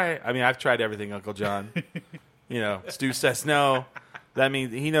 All right. I've tried everything, Uncle John. Stu says no. That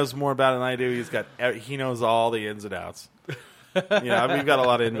means he knows more about it than I do. He knows all the ins and outs. We've got a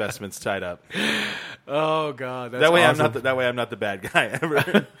lot of investments tied up. Oh God, that's that way awesome. I'm not the bad guy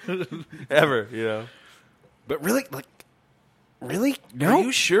ever, ever. But really, no. Are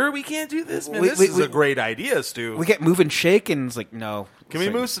you sure we can't do this, man? This is a great idea, Stu. We get move and shake, and it's like no. Can we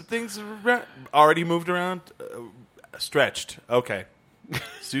move some things around? Already moved around, stretched. Okay.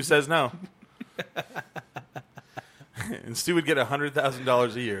 Stu says no. And Stu would get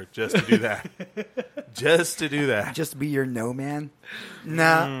 $100,000 a year just to do that. Just to be your no man?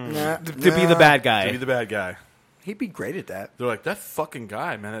 Nah. To be the bad guy. To be the bad guy. He'd be great at that. They're like, that fucking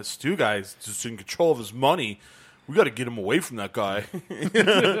guy, man, that Stu guy is just in control of his money. We got to get him away from that guy. And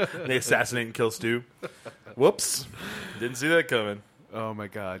they assassinate and kill Stu. Whoops. Didn't see that coming. Oh, my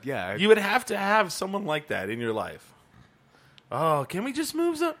God. Yeah. You would have to have someone like that in your life. Oh, can we just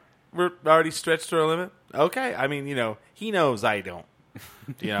move some? We're already stretched to our limit. Okay. He knows I don't.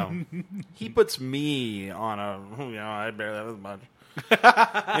 He puts me on I barely have as much.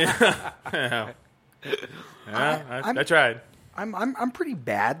 I tried. I'm pretty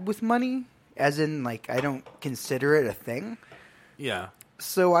bad with money. as in like I don't consider it a thing. Yeah.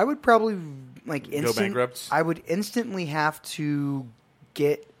 So I would probably go bankrupt. I would instantly have to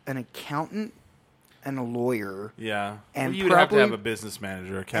get an accountant and a lawyer. Yeah. And you would have to have a business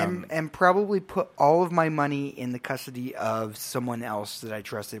manager, accountant. And probably put all of my money in the custody of someone else that I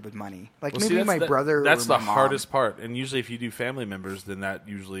trusted with money. Like maybe my brother That's or the my mom. hardest part. And usually if you do family members, then that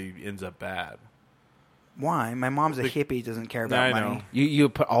usually ends up bad. Why? My mom's a hippie, doesn't care about money. Know. You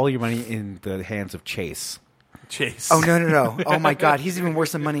put all your money in the hands of Chase. Oh, no. Oh, my God. He's even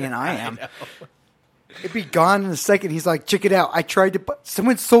worse than money than I am. It'd be gone in a second. He's like, check it out. I tried to...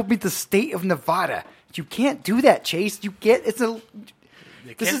 Someone sold me the state of Nevada. You can't do that, Chase. You can't... You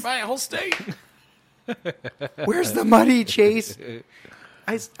can't buy a whole state. Where's the money, Chase?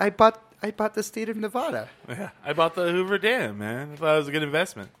 I bought the state of Nevada. Yeah, I bought the Hoover Dam, man. I thought it was a good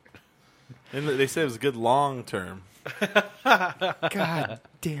investment. And they said it was a good long term. God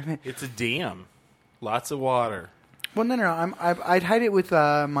damn it. It's a dam. Lots of water. Well, no. I'd hide it with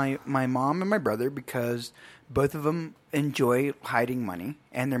my mom and my brother because both of them enjoy hiding money,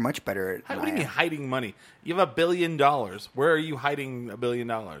 and they're much better at it. What do you mean hiding money? You have $1 billion. Where are you hiding $1 billion?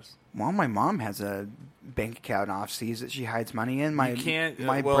 Well, my mom has a bank account overseas that she hides money in.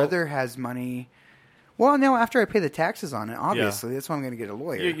 My brother has money. Well, no, after I pay the taxes on it, obviously. That's why I'm going to get a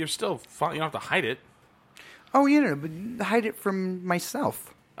lawyer. You're still fine. You don't have to hide it. Oh, but hide it from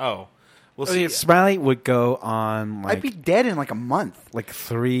myself. Oh. Well, see, Smiley would go on I'd be dead in like a month. Like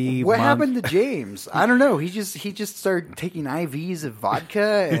 3 What months. happened to James? I don't know. He just started taking IVs of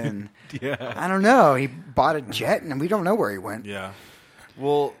vodka and I don't know. He bought a jet and we don't know where he went. Yeah.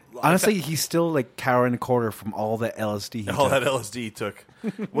 Well, honestly, he's still like cowering a quarter from all that LSD. That LSD he took.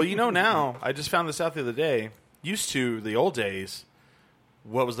 Well, now, I just found this out the other day. Used to, the old days,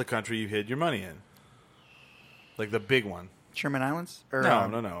 what was the country you hid your money in? Like the big one. Sherman Islands? Or,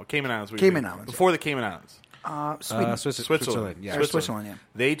 no. Cayman Islands. Cayman Islands. Before the Cayman Islands. Switzerland. Yeah. Switzerland, yeah.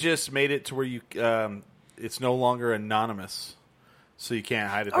 They just made it to where you it's no longer anonymous, so you can't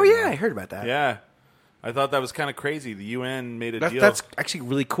hide it. Oh, yeah, I heard about that. Yeah. I thought that was kind of crazy. The UN made a deal. That's actually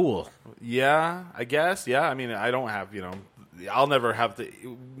really cool. Yeah, I guess. Yeah, I mean, I don't have, I'll never have the,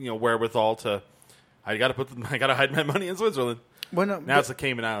 wherewithal to, I got to hide my money in Switzerland. Well, no, now it's the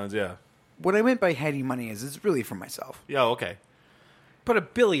Cayman Islands, yeah. What I meant by hiding money is it's really for myself. Yeah, okay. But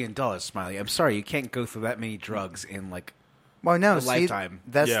 $1 billion, Smiley. I'm sorry, you can't go through that many drugs in a lifetime.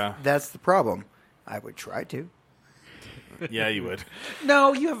 That's the problem. I would try to. Yeah, you would.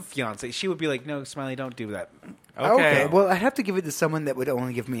 No, you have a fiance. She would be like, "No, Smiley, don't do that." Okay. Well, I'd have to give it to someone that would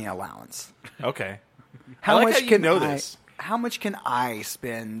only give me an allowance. Okay. How much can I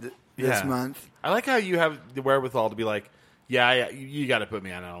spend this month? I like how you have the wherewithal to be like, yeah, you got to put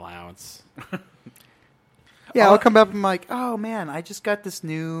me on an allowance. Yeah, I'll come up and I'm like, oh man, I just got this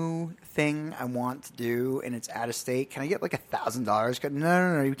new thing I want to do, and it's out of state. Can I get like $1,000?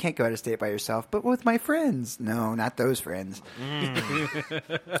 No, you can't go out of state by yourself. But with my friends, no, not those friends.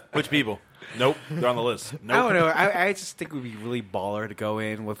 Which people? Nope, they're on the list. Nope. I don't know. I just think it would be really baller to go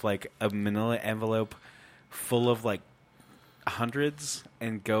in with like a manila envelope full of like hundreds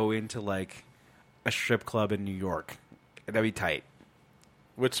and go into like a strip club in New York. That'd be tight.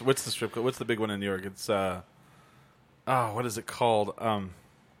 What's the strip club? What's the big one in New York? It's what is it called?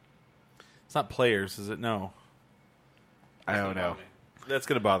 It's not Players, is it? No, I don't know. That's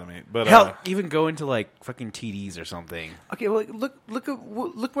gonna bother me. But hell, even go into like fucking TDs or something. Okay, well,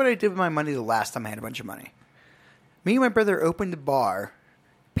 look what I did with my money the last time I had a bunch of money. Me and my brother opened a bar,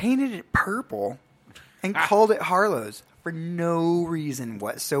 painted it purple, and called it Harlow's for no reason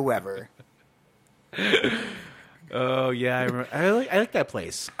whatsoever. Oh yeah, I remember. I like that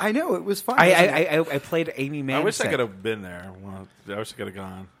place. I know, it was fun. I played Amy Mann. I wish I could have been there. Well, I wish I could have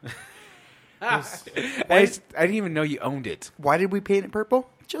gone. I didn't even know you owned it. Why did we paint it purple?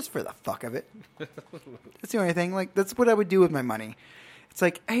 Just for the fuck of it. That's the only thing. Like, that's what I would do with my money. It's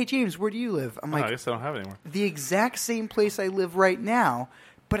like, hey James, where do you live? I'm like, I guess I don't have it anymore. The exact same place I live right now,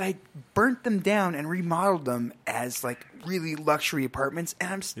 but I burnt them down and remodeled them as like really luxury apartments,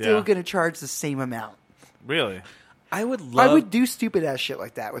 and I'm still going to charge the same amount. Really? I would do stupid ass shit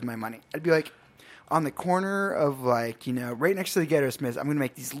like that with my money. I'd be like, on the corner of like, right next to the Ghetto Smiths, I'm going to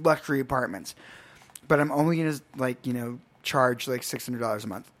make these luxury apartments, but I'm only going to like, charge like $600 a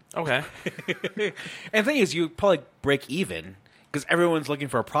month. Okay. And the thing is, you probably break even because everyone's looking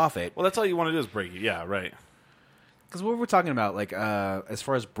for a profit. Well, that's all you want to do is break it. Yeah, right. Because what we're talking about, like, as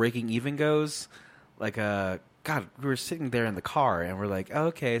far as breaking even goes, like, God, we were sitting there in the car and we're like, oh,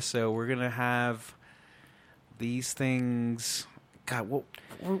 okay, so we're going to have these things. God, what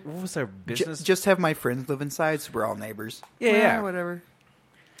was our business? Just have my friends live inside, so we're all neighbors. Yeah. Whatever.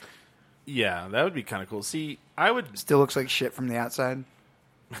 Yeah, that would be kind of cool. See, I would... Still looks like shit from the outside.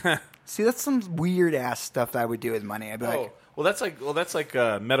 See, that's some weird-ass stuff that I would do with money. I'd be like... Well, that's like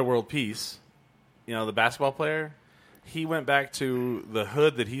Meta World Peace. You know, the basketball player. He went back to the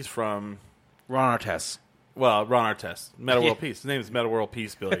hood that he's from. Ron Artest. Well, Ron Artest. Meta World Peace. His name is Meta World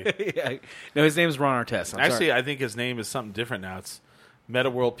Peace, Billy. Yeah. No, his name is Ron Artest. Actually, I think his name is something different now. It's Meta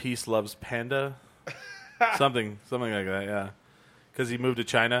World Peace Loves Panda. something like that, yeah. Because he moved to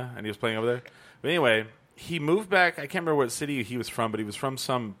China and he was playing over there. But anyway, he moved back. I can't remember what city he was from, but he was from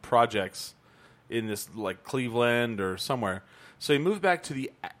some projects in this, like, Cleveland or somewhere. So he moved back to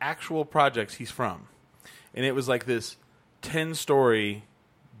the actual projects he's from. And it was like this 10-story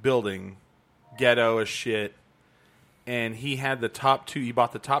building, ghetto as shit. And he had he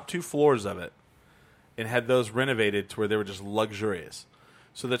bought the top 2 floors of it and had those renovated to where they were just luxurious.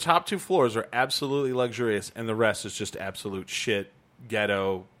 So the top 2 floors are absolutely luxurious, and the rest is just absolute shit,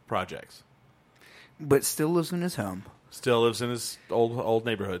 ghetto projects. But still lives in his home. Still lives in his old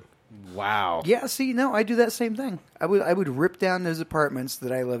neighborhood. Wow. Yeah, see, no, I do that same thing. I would rip down those apartments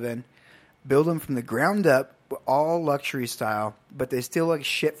that I live in, build them from the ground up, all luxury style, but they still look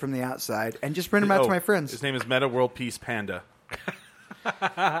shit from the outside, and just rent them out to my friends. His name is Meta World Peace Panda.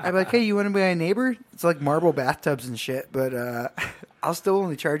 I'm like, hey, you want to be my neighbor? It's like marble bathtubs and shit, but I'll still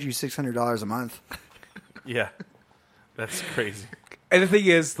only charge you $600 a month. Yeah, that's crazy. And the thing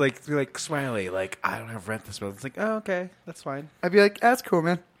is, like Smiley, like, I don't have rent this month. It's like, oh, okay, that's fine. I'd be like, that's cool,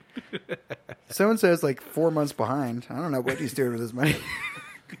 man. So-and-so is like 4 months behind. I don't know what he's doing with his money.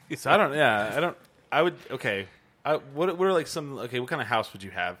 So what kind of house would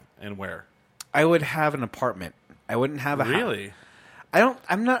you have and where? I would have an apartment. I wouldn't have a house. Really?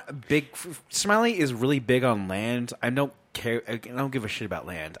 I'm not a big... Smiley is really big on land. I don't care. I don't give a shit about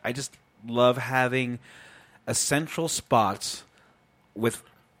land. I just love having a central spot with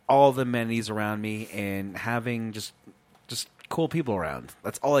all the amenities around me and having just cool people around.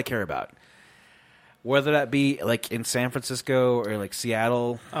 That's all I care about. Whether that be like in San Francisco or like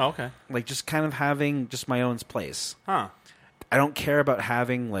Seattle. Oh, okay. Like just kind of having just my own place. Huh. I don't care about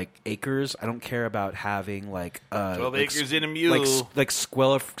having like acres. I don't care about having like 12 acres in a mule. Like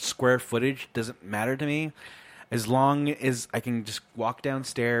square footage doesn't matter to me. As long as I can just walk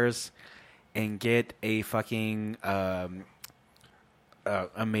downstairs and get a fucking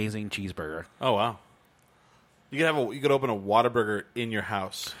amazing cheeseburger. Oh wow. You could open a Whataburger in your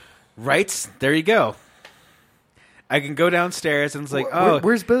house. Right? There you go. I can go downstairs and it's like,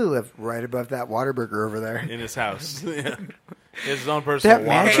 where's Billy live? Right above that Whataburger over there. In his house. Yeah. His own personal that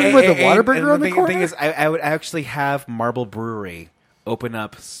mansion with a Whataburger on the corner? The thing is, I would actually have Marble Brewery open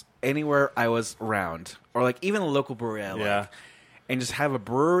up anywhere I was around. Or like even a local brewery I like. And just have a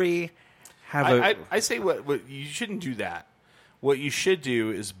brewery. I say what you shouldn't do that. What you should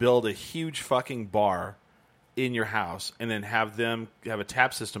do is build a huge fucking bar in your house and then have a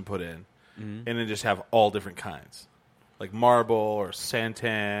tap system put in and then just have all different kinds. Like Marble or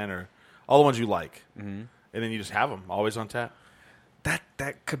Santan or all the ones you like. And then you just have them always on tap.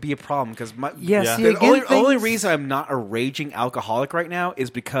 That could be a problem because the only reason I'm not a raging alcoholic right now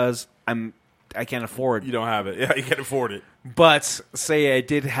is because I can't afford. You don't have it. Yeah, you can't afford it. But say I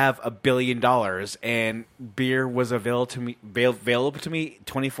did have $1 billion and beer was available to me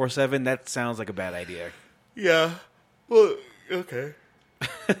 24/7. That sounds like a bad idea. Yeah. Well, okay.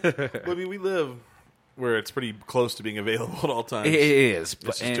 I mean, we live where it's pretty close to being available at all times. It is.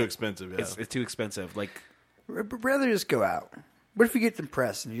 It's just too expensive. Yeah. It's too expensive. Like, rather just go out. What if you get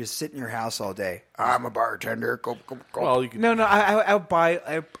depressed and you just sit in your house all day? I'm a bartender. Go. Well, you can... No. I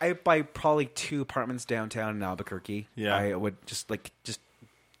buy probably 2 apartments downtown in Albuquerque. Yeah. I would just because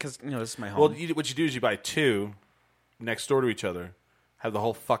this is my home. Well, what you do is you buy 2 next door to each other, have the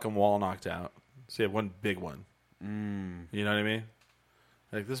whole fucking wall knocked out, so you have one big one. You know what I mean?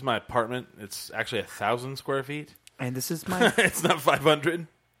 Like, this is my apartment. It's actually 1,000 square feet, and this is my. It's not 500.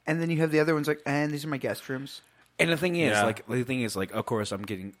 And then you have the other ones and these are my guest rooms. And the thing is, of course, I'm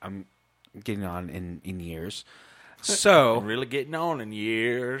getting on in years, so really getting on in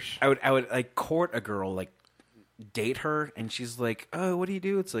years. I would like court a girl, like date her, and she's like, "Oh, what do you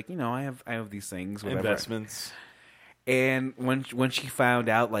do?" It's like, I have these things, whatever. Investments. And when she found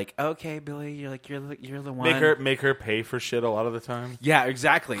out, like, okay, Billy, you're the one. Make her pay for shit a lot of the time. Yeah,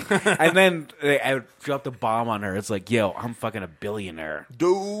 exactly. And then I would drop the bomb on her. It's like, yo, I'm fucking a billionaire,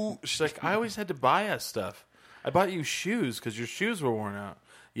 dude. She's like, I always had to buy us stuff. I bought you shoes because your shoes were worn out.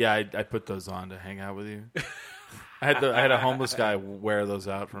 Yeah, I put those on to hang out with you. I had a homeless guy wear those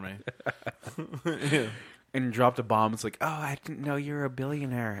out for me. Yeah. And dropped a bomb. It's like, oh, I didn't know you're a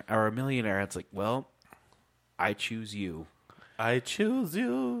billionaire or a millionaire. It's like, well, I choose you. I choose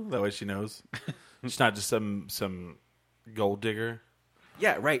you. That way she knows. She's not just some gold digger.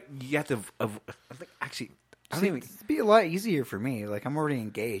 Yeah, right. You have to. Actually, I don't even. It'd be a lot easier for me. Like, I'm already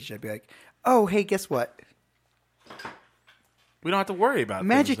engaged. I'd be like, oh, hey, guess what? We don't have to worry about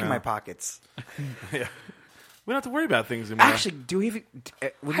magic things in now. my pockets. Yeah. We don't have to worry about things anymore. Actually, do we even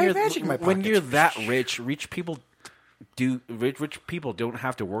when I have you're magic in my when you're pockets. that rich people rich people don't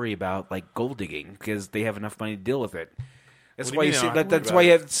have to worry about like gold digging because they have enough money to deal with it. That's What do why you you mean see they don't have to that's worry why you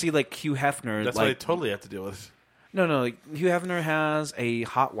about have to see like Hugh Hefner. That's like, why they totally have to deal with it. No, like Hugh Hefner has a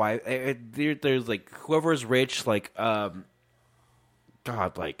hot wife. There's like whoever's rich, like God,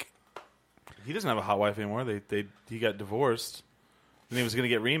 like He doesn't have a hot wife anymore. He got divorced. And he was going to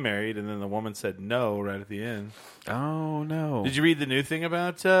get remarried, and then the woman said no right at the end. oh no. Did you read the new thing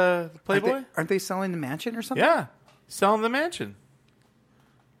about Playboy? Aren't they selling the mansion or something? Yeah. Selling the mansion.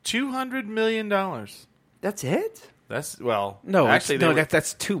 $200 million. That's it? That's, well, No, actually,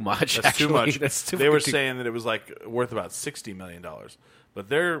 that's too much. that's too much. That's too They were too- saying that it was like worth about $60 million. But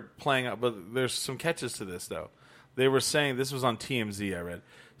they're playing up. But there's some catches to this, though. They were saying, this was on TMZ, I read.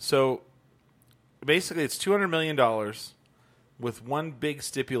 So basically, it's $200 million with one big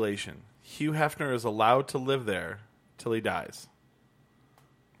stipulation. Hugh Hefner is allowed to live there till he dies.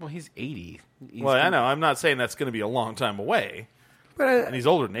 Well, he's 80. I know. I'm not saying that's going to be a long time away. But And he's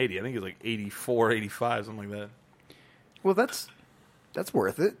older than 80. I think he's like 84, 85, something like that. well, that's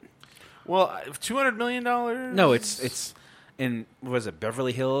worth it. Well, $200 million? No, it's in what was it,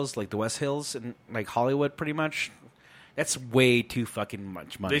 Beverly Hills, like the West Hills, and like Hollywood, pretty much. That's way too fucking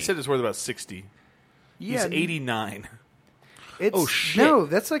much money. They said it's worth about 60. Yeah, He's 89. It's, Oh, shit. No,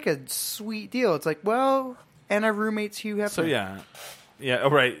 that's like a sweet deal. It's like, well, and our roommate's Hugh Hefner. So, yeah. Yeah,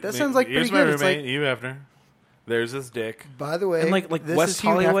 oh, right. That sounds like Here's pretty my good. It's roommate, like- Hugh Hefner. There's his dick. By the way, and like this West is Hugh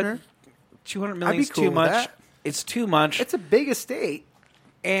Hollywood, Hefner. 200 I'd million be is cool too with much. that. It's too much, It's a big estate.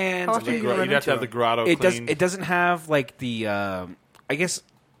 and How often do you run You'd have to have into the grotto it cleaned. doesn't have like the I guess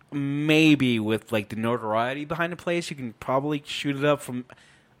maybe with like the notoriety behind the place, you can probably shoot it up from.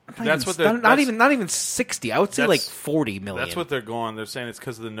 That's what they're- not that's- even 60. I would say like That's- 40 million. That's what they're going. They're saying it's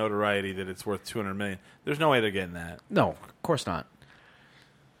because of the notoriety that it's worth $200 million. There's no way they're getting that. No, of course not.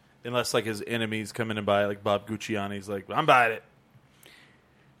 Unless, like, his enemies come in and buy it. Like, Bob Gucciani's like, I'm buying it.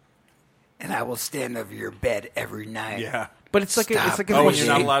 And I will stand over your bed every night. Yeah. But it's like Stop. a Oh, and Bullshit.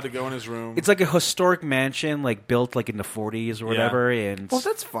 you're not allowed to go in his room. It's like a historic mansion, like built like in the 40s or whatever. And Well,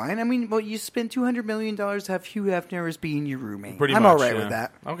 that's fine. I mean, well, you spend $200 million to have Hugh Hefner as being your roommate. pretty I'm much. all right yeah. with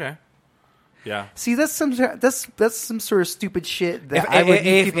that. Okay. Yeah. See, that's some sort of stupid shit that I would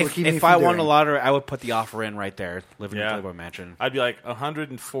need people to keep me if from I won doing. a lottery, I would put the offer in right there, living in Yeah. the Playboy Mansion. I'd be like,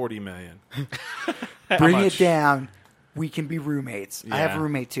 $140 million. Bring much? it down. We can be roommates. I have Yeah. a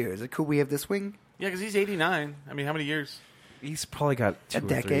roommate too. Is it cool we have this wing? Yeah, because he's 89. I mean, how many years? He's probably got two A or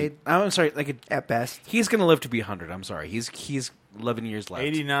decade? three. I'm sorry, like At best. he's gonna live to be 100. I'm sorry, he's 11 years left.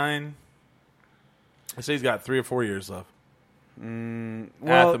 89. I say he's got 3 or 4 years left.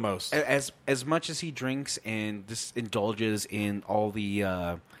 Well, at the most. As much as he drinks and just indulges in all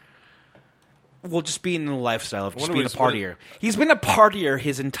the, just being in the lifestyle of just wonder being a what partier. He's been a partier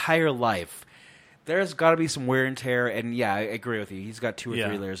his entire life. There's got to be some wear and tear, and yeah, I agree with you. He's got 2 or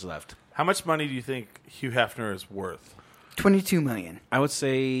 3 years left. How much money do you think Hugh Hefner is worth? $22 million. I would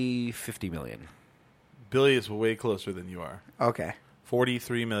say 50 million. Billy is way closer than you are. Okay.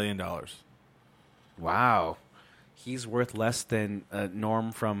 $43 million. Wow. He's worth less than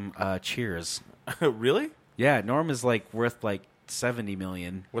Norm from Cheers. Really? Yeah, Norm is like worth like 70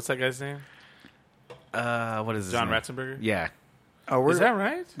 million. What's that guy's name? What is his John name? Ratzenberger? Yeah. Oh, Is that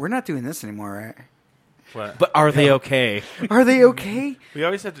right? We're not doing this anymore, right? What? But are they okay? Are they okay? we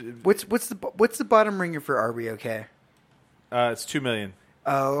always have to. What's the bottom ringer for Are We Okay? It's $2 million.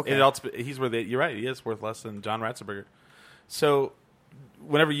 Oh, okay. He's worth. You're right. He is worth less than John Ratzenberger. So,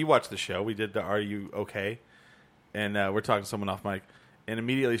 whenever you watch the show, we did the Are You Okay? And we're talking to someone off mic, and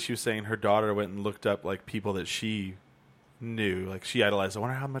immediately she was saying her daughter went and looked up like people that she knew, like she idolized. I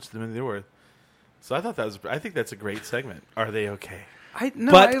wonder how much they're worth. So I thought that was. I think that's a great segment. Are they okay? I but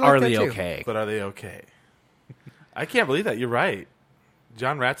like are that they too. okay? But are they okay? I can't believe that. You're right.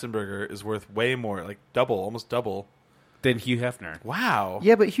 John Ratzenberger is worth way more, like double, almost double. Than Hugh Hefner. Wow.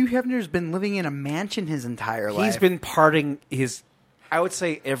 Yeah, but Hugh Hefner's been living in a mansion his entire life. He's been parting his, I would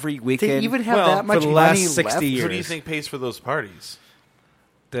say, every weekend. to even have Well, that much for the money last 60 left. years. Who do you think pays for those parties?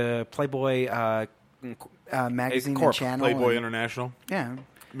 The Playboy Magazine Corp. and channel. Playboy and- International? Yeah.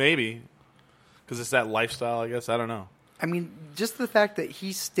 Maybe. Because it's that lifestyle, I guess. I don't know. I mean, just the fact that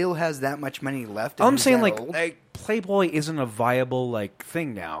he still has that much money left. I'm saying, like Playboy isn't a viable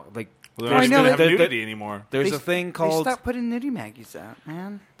thing now. Like, well, they don't have nudity anymore. There's a thing called. They stopped putting nudie maggies out,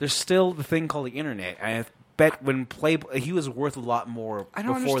 man. There's still the thing called the internet. I bet when Playboy, he was worth a lot more. I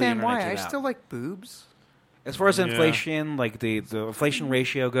don't before understand the internet why. came I out. still like boobs. As far as inflation, like the inflation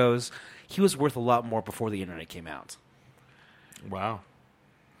ratio goes, he was worth a lot more before the internet came out. Wow.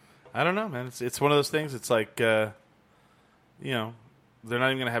 I don't know, man. It's one of those things. It's like, they're not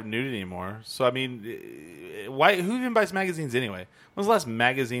even going to have nudity anymore. So, I mean, why? Who even buys magazines anyway? When was the last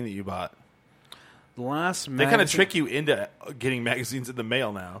magazine that you bought? The last They kind of trick you into getting magazines in the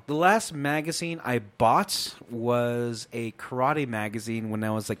mail now. The last magazine I bought was a karate magazine when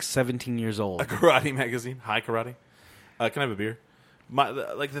I was like 17 years old. A karate magazine? Hi, karate. Can I have a beer?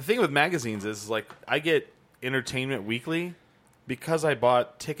 The thing with magazines is, like, I get Entertainment Weekly because I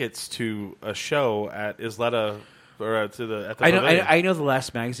bought tickets to a show at Isleta or at the Pavilion. I know the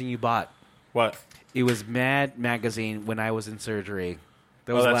last magazine you bought. What? It was Mad Magazine when I was in surgery.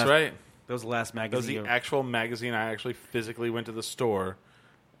 That's right. That was the last magazine. That was the actual magazine I actually physically went to the store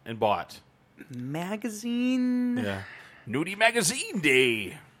and bought. Magazine? Yeah. Nudie Magazine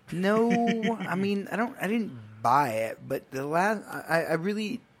Day. No, I mean, I didn't buy it, but the last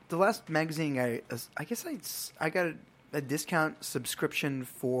magazine I guess I got a discount subscription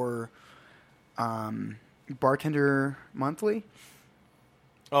for Bartender Monthly.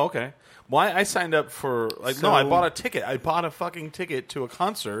 Oh, okay. Well, I signed up for I bought a ticket. I bought a fucking ticket to a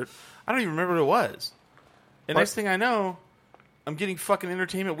concert. I don't even remember what it was. And next thing I know, I'm getting fucking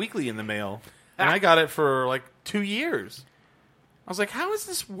Entertainment Weekly in the mail, and I got it for like 2 years. I was like, how is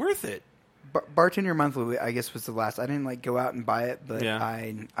this worth it? Bartender Monthly, I guess, was the last. I didn't go out and buy it, but yeah.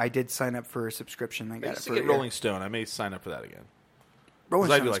 I did sign up for a subscription. I got it for get Rolling Stone. I may sign up for that again.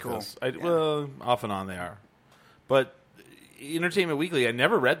 Rolling Stone's like cool. This. Well, off and on they are, but Entertainment Weekly, I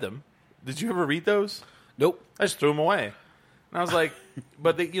never read them. Did you ever read those? Nope. I just threw them away. And I was like,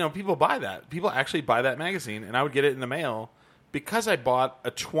 but people buy that. People actually buy that magazine, and I would get it in the mail because I bought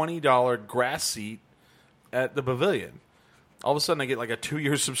a $20 grass seat at the Pavilion. All of a sudden, I get like a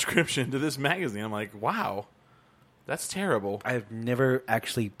 2-year subscription to this magazine. I'm like, wow, that's terrible. I've never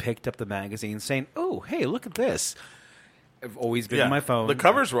actually picked up the magazine saying, oh, hey, look at this. I've always been on my phone. The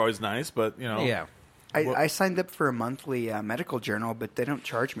covers were always nice, but, Yeah. I signed up for a monthly medical journal, but they don't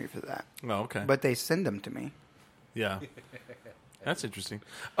charge me for that. Oh, okay. But they send them to me. Yeah. That's interesting.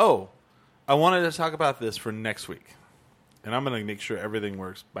 Oh, I wanted to talk about this for next week. And I'm going to make sure everything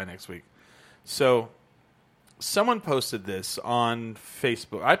works by next week. So, someone posted this on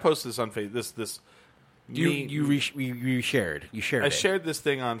Facebook. I posted this on Facebook. You shared. You shared. I shared this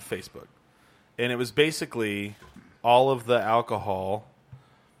thing on Facebook. And it was basically all of the alcohol.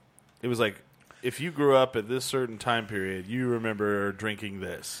 It was like, if you grew up at this certain time period, you remember drinking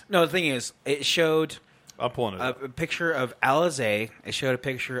this. No, the thing is, it showed I'm pulling it up. A picture of Alizé. It showed a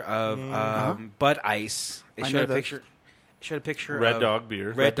picture of Bud Ice. It showed a picture Red of Dog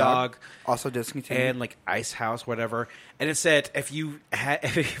beer. Red Dog. Also discontinued. And like Ice House, whatever. And it said, if you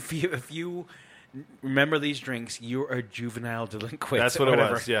remember these drinks, you're a juvenile delinquent. That's what it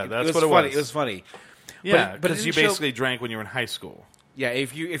was. Yeah, that's what it funny. was. It was funny. Yeah, but because you basically drank when you were in high school. Yeah,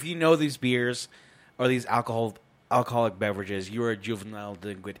 if you know these beers or these alcoholic beverages, you were a juvenile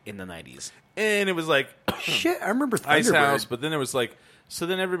delinquent in the 90s. And it was like shit. I remember Thunderbird. Ice House, but then it was like, so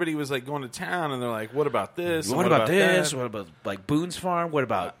then everybody was like going to town, and they're like, "What about this? What about this? That? What about like Boone's Farm? What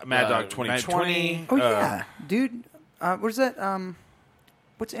about Mad Dog 2020? Oh yeah, dude. What is that?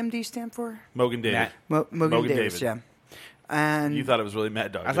 What's MD stand for? Mogan David. Mogan Davis. Yeah. And you thought it was really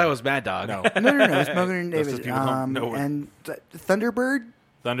Mad Dog. I thought it was Mad Dog. No, no. It's Mogan and Davis. And Thunderbird.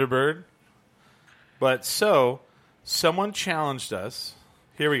 Thunderbird. But someone challenged us.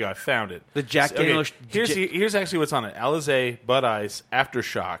 Here we go. I found it. The Jack Daniels. Here's actually what's on it: Alizé, Bud Ice,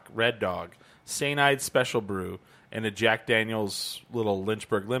 Aftershock, Red Dog, St. Special Brew, and a Jack Daniels little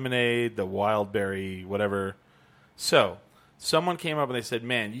Lynchburg lemonade, the Wild Berry, whatever. So someone came up and they said,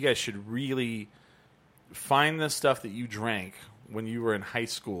 "Man, you guys should really find the stuff that you drank when you were in high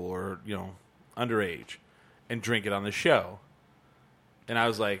school or underage, and drink it on the show." And I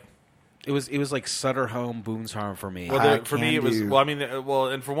was like. It was like Sutter Home, Boone's Farm for me. Well, for me, it was. Well, I mean,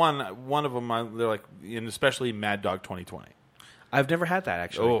 and for one of them, they're like, and especially Mad Dog 2020. I've never had that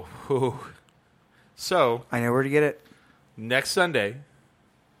actually. Oh, so I know where to get it. Next Sunday,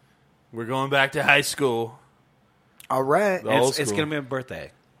 we're going back to high school. All right, it's gonna be my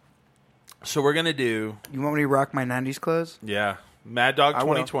birthday, so we're gonna do. You want me to rock my '90s clothes? Yeah, Mad Dog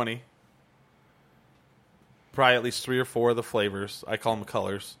 2020. Probably at least 3 or 4 of the flavors. I call them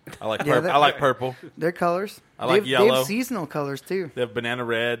colors. I like I like purple. They're colors. I like yellow. They have seasonal colors too. They have banana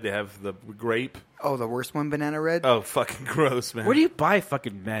red. They have the grape. Oh, the worst one, banana red. Oh, fucking gross, man. Where do you buy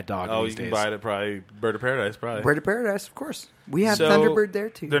fucking Mad Dog? Oh, these you can days? buy it at probably Bird of Paradise. Probably Bird of Paradise, of course. We have Thunderbird there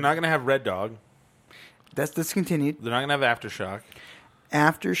too. They're not going to have Red Dog. That's discontinued. They're not going to have Aftershock.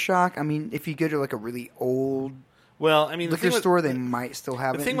 Aftershock. I mean, if you go to like a really old liquor store, they might still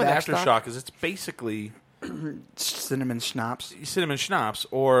have it. The thing with Aftershock is it's basically cinnamon schnapps. Cinnamon schnapps,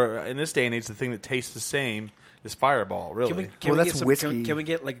 or in this day and age, the thing that tastes the same is Fireball. Really? That's whiskey. Can we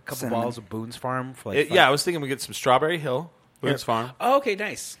get like a couple bottles of Boone's Farm? For I was thinking we get some Strawberry Hill, Boone's Farm. Oh, okay,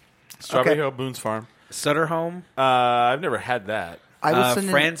 nice. Strawberry Hill, Boone's Farm. Sutter Home. I've never had that. I will send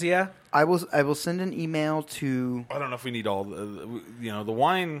Franzia. I will send an email to. I don't know if we need all the the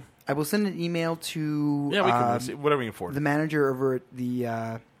wine. I will send an email to. Yeah, we can whatever we can afford. The manager over at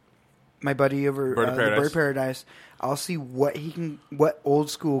the my buddy over Bird of Paradise. The Bird of Paradise. I'll see what old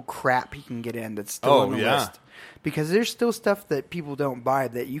school crap he can get in that's still on the list. Because there's still stuff that people don't buy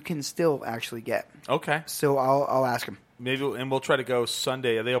that you can still actually get. Okay. So I'll ask him. Maybe, and we'll try to go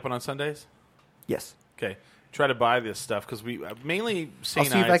Sunday. Are they open on Sundays? Yes. Okay. Try to buy this stuff because we mainly St.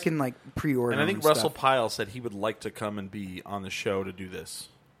 I'll see if I can like pre-order. And I think Russell Pyle said he would like to come and be on the show to do this.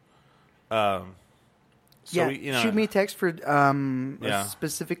 Shoot me a text for a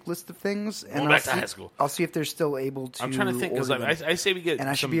specific list of things, and back to high school. I'll see if they're still able to. I'm trying to think because I say we get and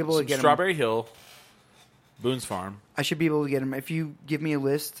I should be able to get Strawberry Hill, Boone's Farm. I should be able to get them if you give me a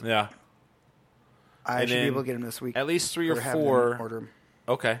list. Yeah, I should be able to get them this week. At least 3 or 4. Order them.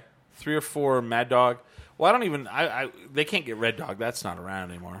 Okay, 3 or 4 Mad Dog. Well, I don't even. They can't get Red Dog. That's not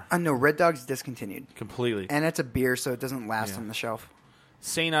around anymore. No, Red Dog's discontinued completely, and it's a beer, so it doesn't last on the shelf.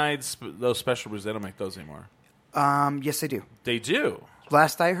 St. Ides, those special brews, they don't make those anymore. Yes, they do. They do.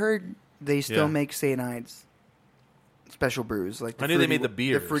 Last I heard, they still make St. Ides special brews. Like I knew they made the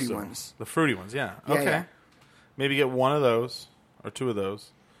beers, the fruity ones. The fruity ones, yeah. Okay. Yeah. Maybe get 1 of those or 2 of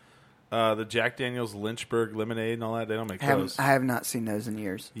those. The Jack Daniel's Lynchburg lemonade and all that, they don't make those. I have not seen those in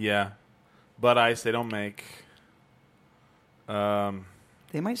years. Yeah. Bud Ice, they don't make.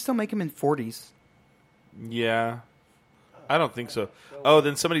 They might still make them in 40s. Yeah. I don't think so. Oh,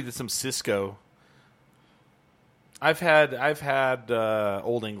 then somebody did some Cisco. I've had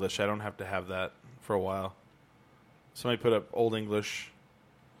Old English. I don't have to have that for a while. Somebody put up Old English.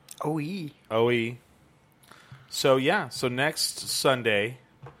 OE. So yeah. So next Sunday,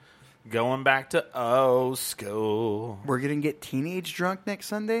 going back to school. We're gonna get teenage drunk next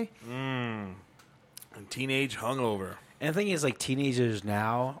Sunday. And teenage hungover. And the thing is, like teenagers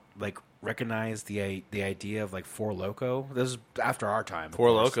now, like recognize the idea of like Four Loko. This is after our time. Four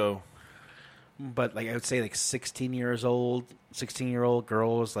Loko. But like I would say, like 16-year-old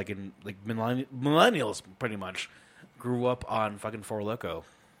girls, like in like millennials, pretty much grew up on fucking Four Loko.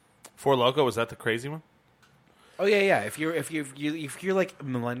 Four Loko, was that the crazy one? Oh yeah. If you're like a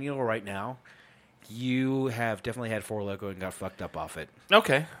millennial right now, you have definitely had Four Loko and got fucked up off it.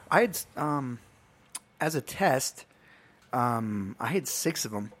 Okay. I had as a test, I had 6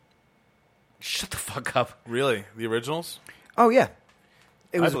 of them. Shut the fuck up. Really? The originals? Oh yeah.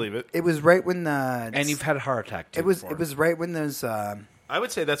 I believe it. It was right when and you've had a heart attack too. It was right when those. I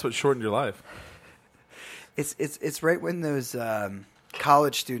would say that's what shortened your life. It's right when those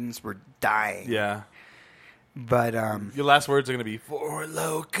college students were dying. Yeah. But your last words are going to be Four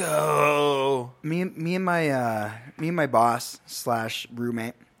Loko. Me and my boss /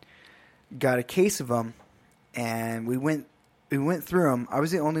 roommate got a case of them, and we went through them. I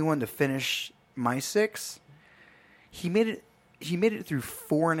was the only one to finish my 6. He made it through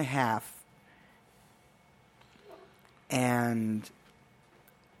 4.5, and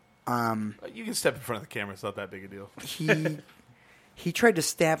you can step in front of the camera. It's not that big a deal. He tried to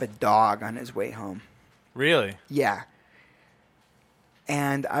stab a dog on his way home. Really? Yeah.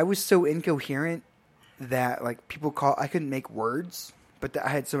 And I was so incoherent that like I couldn't make words, but I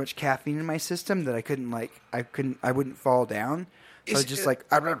had so much caffeine in my system that I wouldn't fall down. So I was just like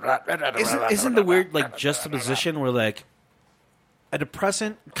isn't the weird like juxtaposition where like a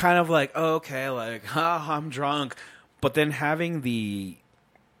depressant kind of like, oh, okay, like, I'm drunk, but then having the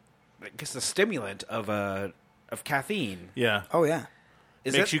stimulant of caffeine. Yeah. Oh yeah.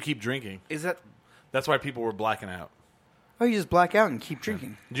 Makes you keep drinking. That's why people were blacking out. Oh, you just black out and keep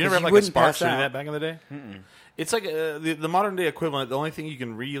drinking. Did you ever have like a Sparks do that back in the day? Mm-mm. It's like the modern day equivalent. The only thing you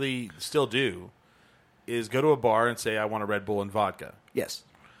can really still do is go to a bar and say, I want a Red Bull and vodka. Yes.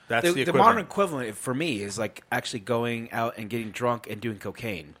 That's the equivalent. The modern equivalent for me is like actually going out and getting drunk and doing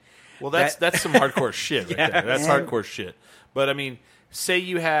cocaine. Well, that's some hardcore shit right there. That's hardcore shit. But I mean, say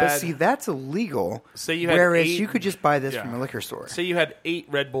you had. But see, that's illegal. Say you had whereas 8, you could just buy this from a liquor store. Say you had 8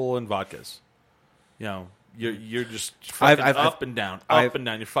 Red Bull and vodkas. You know, you're just fucking up and down.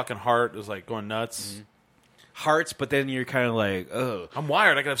 Your fucking heart is like going nuts. Mm-hmm. Hearts, but then you're kind of like, oh, I'm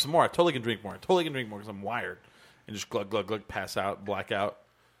wired. I can have some more. I totally can drink more. Because I'm wired. And just glug, glug, glug, pass out, black out.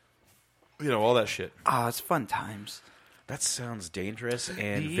 You know, all that shit. Ah, it's fun times. That sounds dangerous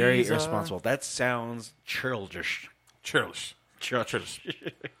and very irresponsible. That sounds churlish. Churlish.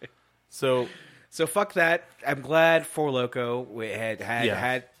 So fuck that. I'm glad Four Loko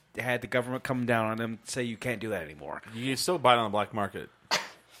had the government come down on them, say you can't do that anymore. You can still buy it on the black market.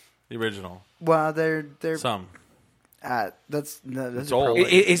 The original. Well, they're some. That's old.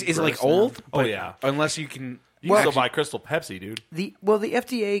 Is it like old? Oh yeah. Unless you can. You can still buy Crystal Pepsi, dude. The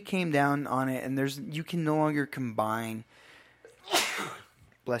FDA came down on it, and you can no longer combine.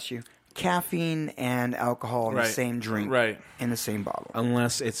 Bless you. Caffeine and alcohol in the same drink, in the same bottle,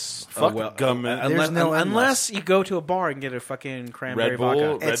 unless it's government. Unless you go to a bar and get a fucking cranberry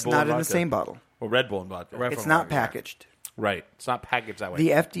vodka. It's not in the same bottle. Well, Red Bull and vodka. It's not packaged. Right. It's not packaged that way.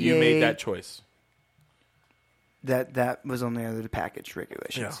 The FDA You made that choice. That was only under the package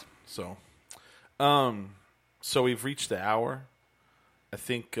regulations. Yeah. So we've reached the hour. I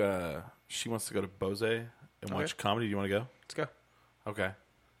think she wants to go to Bose and watch comedy. Do you want to go? Let's go. Okay.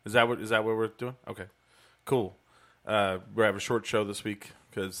 Is that what we're doing? Okay. Cool. We're having a short show this week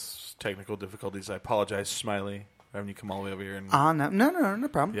because technical difficulties. I apologize, Smiley, for having you come all the way over here. And, no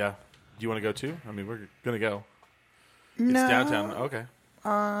problem. Yeah. Do you want to go too? I mean, we're gonna go. No. It's downtown. Okay.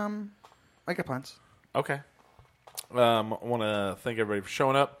 I got plans. Okay. I want to thank everybody for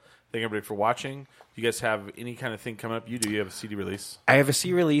showing up. Thank everybody for watching. Do you guys have any kind of thing coming up? You do. You have a CD release. I have a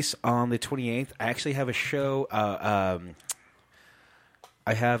CD release on the 28th. I actually have a show.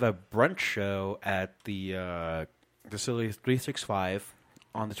 I have a brunch show at the Facility 365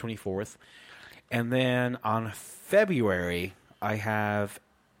 on the 24th. And then on February, I have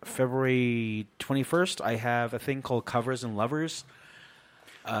February 21st, I have a thing called Covers and Lovers.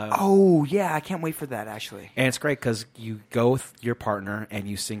 Yeah, I can't wait for that, actually. And it's great because you go with your partner and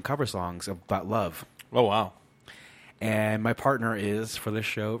you sing cover songs about love. Oh, wow. And my partner is, for this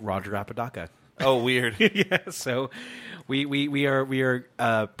show, Roger Apodaca. Oh, weird. Yeah, so we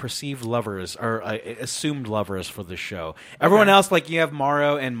are perceived lovers, or assumed lovers for this show. Everyone else, like you have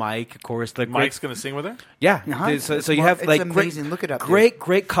Mauro and Mike, of course. Mike's going to sing with her? Yeah. Uh-huh. So you have like amazing. Look it up.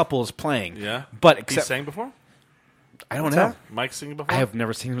 Great couples playing. Yeah. But he sang before? I don't know. Mike singing before? I have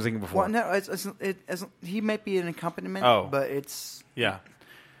never seen him sing before. Well, no, he might be an accompaniment. But it's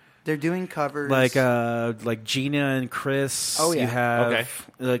they're doing covers like Gina and Chris. Oh yeah, you have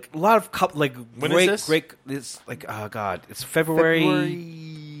like a lot of when is this? Great. It's like it's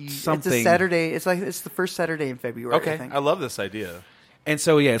February something. It's a Saturday. It's the first Saturday in February. Okay, I think. I love this idea. And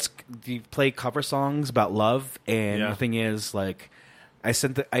so you play cover songs about love, and the thing is like I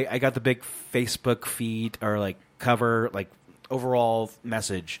got the big Facebook feed or like cover like overall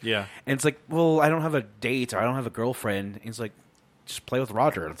message. Yeah, and it's like, well, I don't have a date or I don't have a girlfriend. And it's like, just play with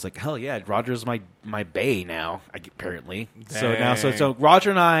Roger. And it's like, hell yeah, Roger's my bae now, apparently. Dang. So Roger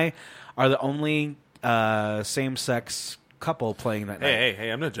and I are the only same sex couple playing that night.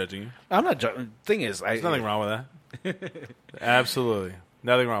 Hey, I'm not judging you. I'm not judging. Thing is, there's nothing wrong with that. Absolutely.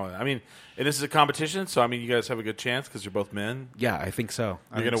 Nothing wrong with it. I mean, and this is a competition, so I mean, you guys have a good chance because you're both men. Yeah, I think so.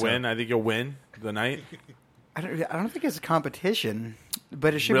 You're going to win. I think you'll win the night. I don't think it's a competition,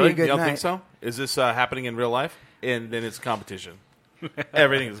 but it should really? be a good night. You don't night. think so? Is this happening in real life? And then it's a competition.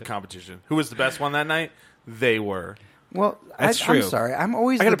 Everything is a competition. Who was the best one that night? They were. Well, That's true. I'm sorry. I'm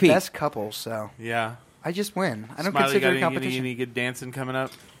always the best couple, so yeah, I just win. I don't Smiley, consider it a competition. Any good dancing coming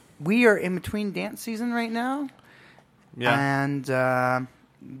up? We are in between dance season right now. Yeah. And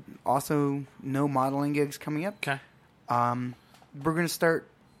also no modeling gigs coming up. Okay. We're going to start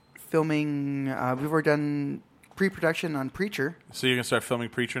filming. We've already done pre-production on Preacher. So you're going to start filming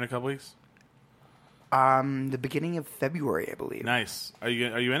Preacher in a couple weeks? The beginning of February, I believe. Nice. Are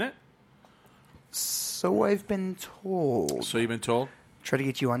you in it? So I've been told. So you've been told? Try to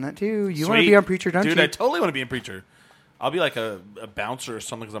get you on that too. You Sweet. want to be on Preacher, don't Dude, you? I totally want to be in Preacher. I'll be like a bouncer or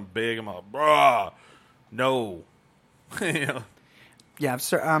something because I'm big. I'm like, bruh, no. You know? Yeah, I've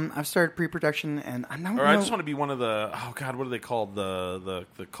started pre-production, and I'm not. Or I just want to be one of the what are they called, the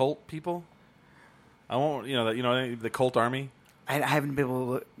cult people? I won't, the cult army. I haven't been able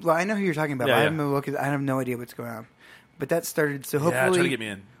to look. Well, I know who you're talking about. Yeah, but I haven't been able to look. I have no idea what's going on. But that started. So hopefully, try to get me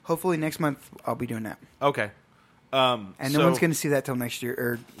in. Hopefully next month I'll be doing that. Okay. And no one's going to see that till next year,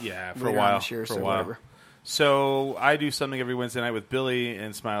 or for a while. This year, for so a while. whatever. So I do something every Wednesday night with Billy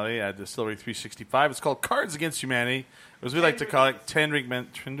and Smiley at Distillery 365. It's called Cards Against Humanity, as we like to call it, 10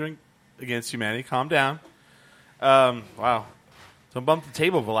 Drink Against Humanity. Calm down. Wow. Don't bump the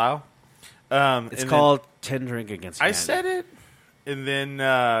table, Bilal. It's called 10 Drink Against Humanity. I said it. And then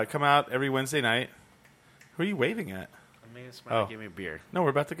come out every Wednesday night. Who are you waving at? I mean, Smiley gave me a beer. No, we're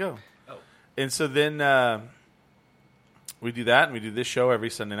about to go. Oh. And so then we do that, and we do this show every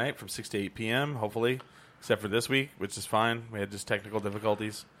Sunday night from 6 to 8 p.m., hopefully. Except for this week, which is fine. We had just technical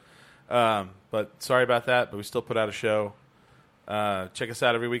difficulties. But sorry about that, but we still put out a show. Check us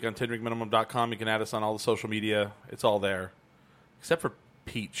out every week on 10drinkminimum.com. You can add us on all the social media. It's all there. Except for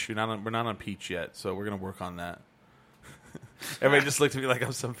Peach. We're not on Peach yet, so we're going to work on that. Everybody just looked at me like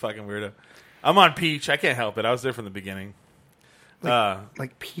I'm some fucking weirdo. I'm on Peach. I can't help it. I was there from the beginning.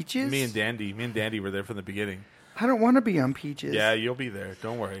 Like Peaches? Me and Dandy were there from the beginning. I don't want to be on Peaches. Yeah, you'll be there.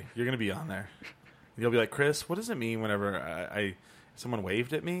 Don't worry. You're going to be on there. You'll be like, Chris, what does it mean whenever someone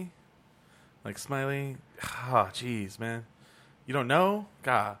waved at me? Like, Smiley? Oh, jeez, man. You don't know?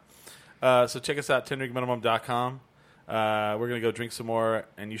 God. So check us out, 10drinkminimum.com. We're going to go drink some more,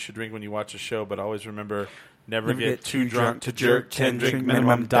 and you should drink when you watch the show, but always remember, never get too drunk to jerk,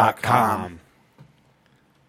 10drinkminimum.com.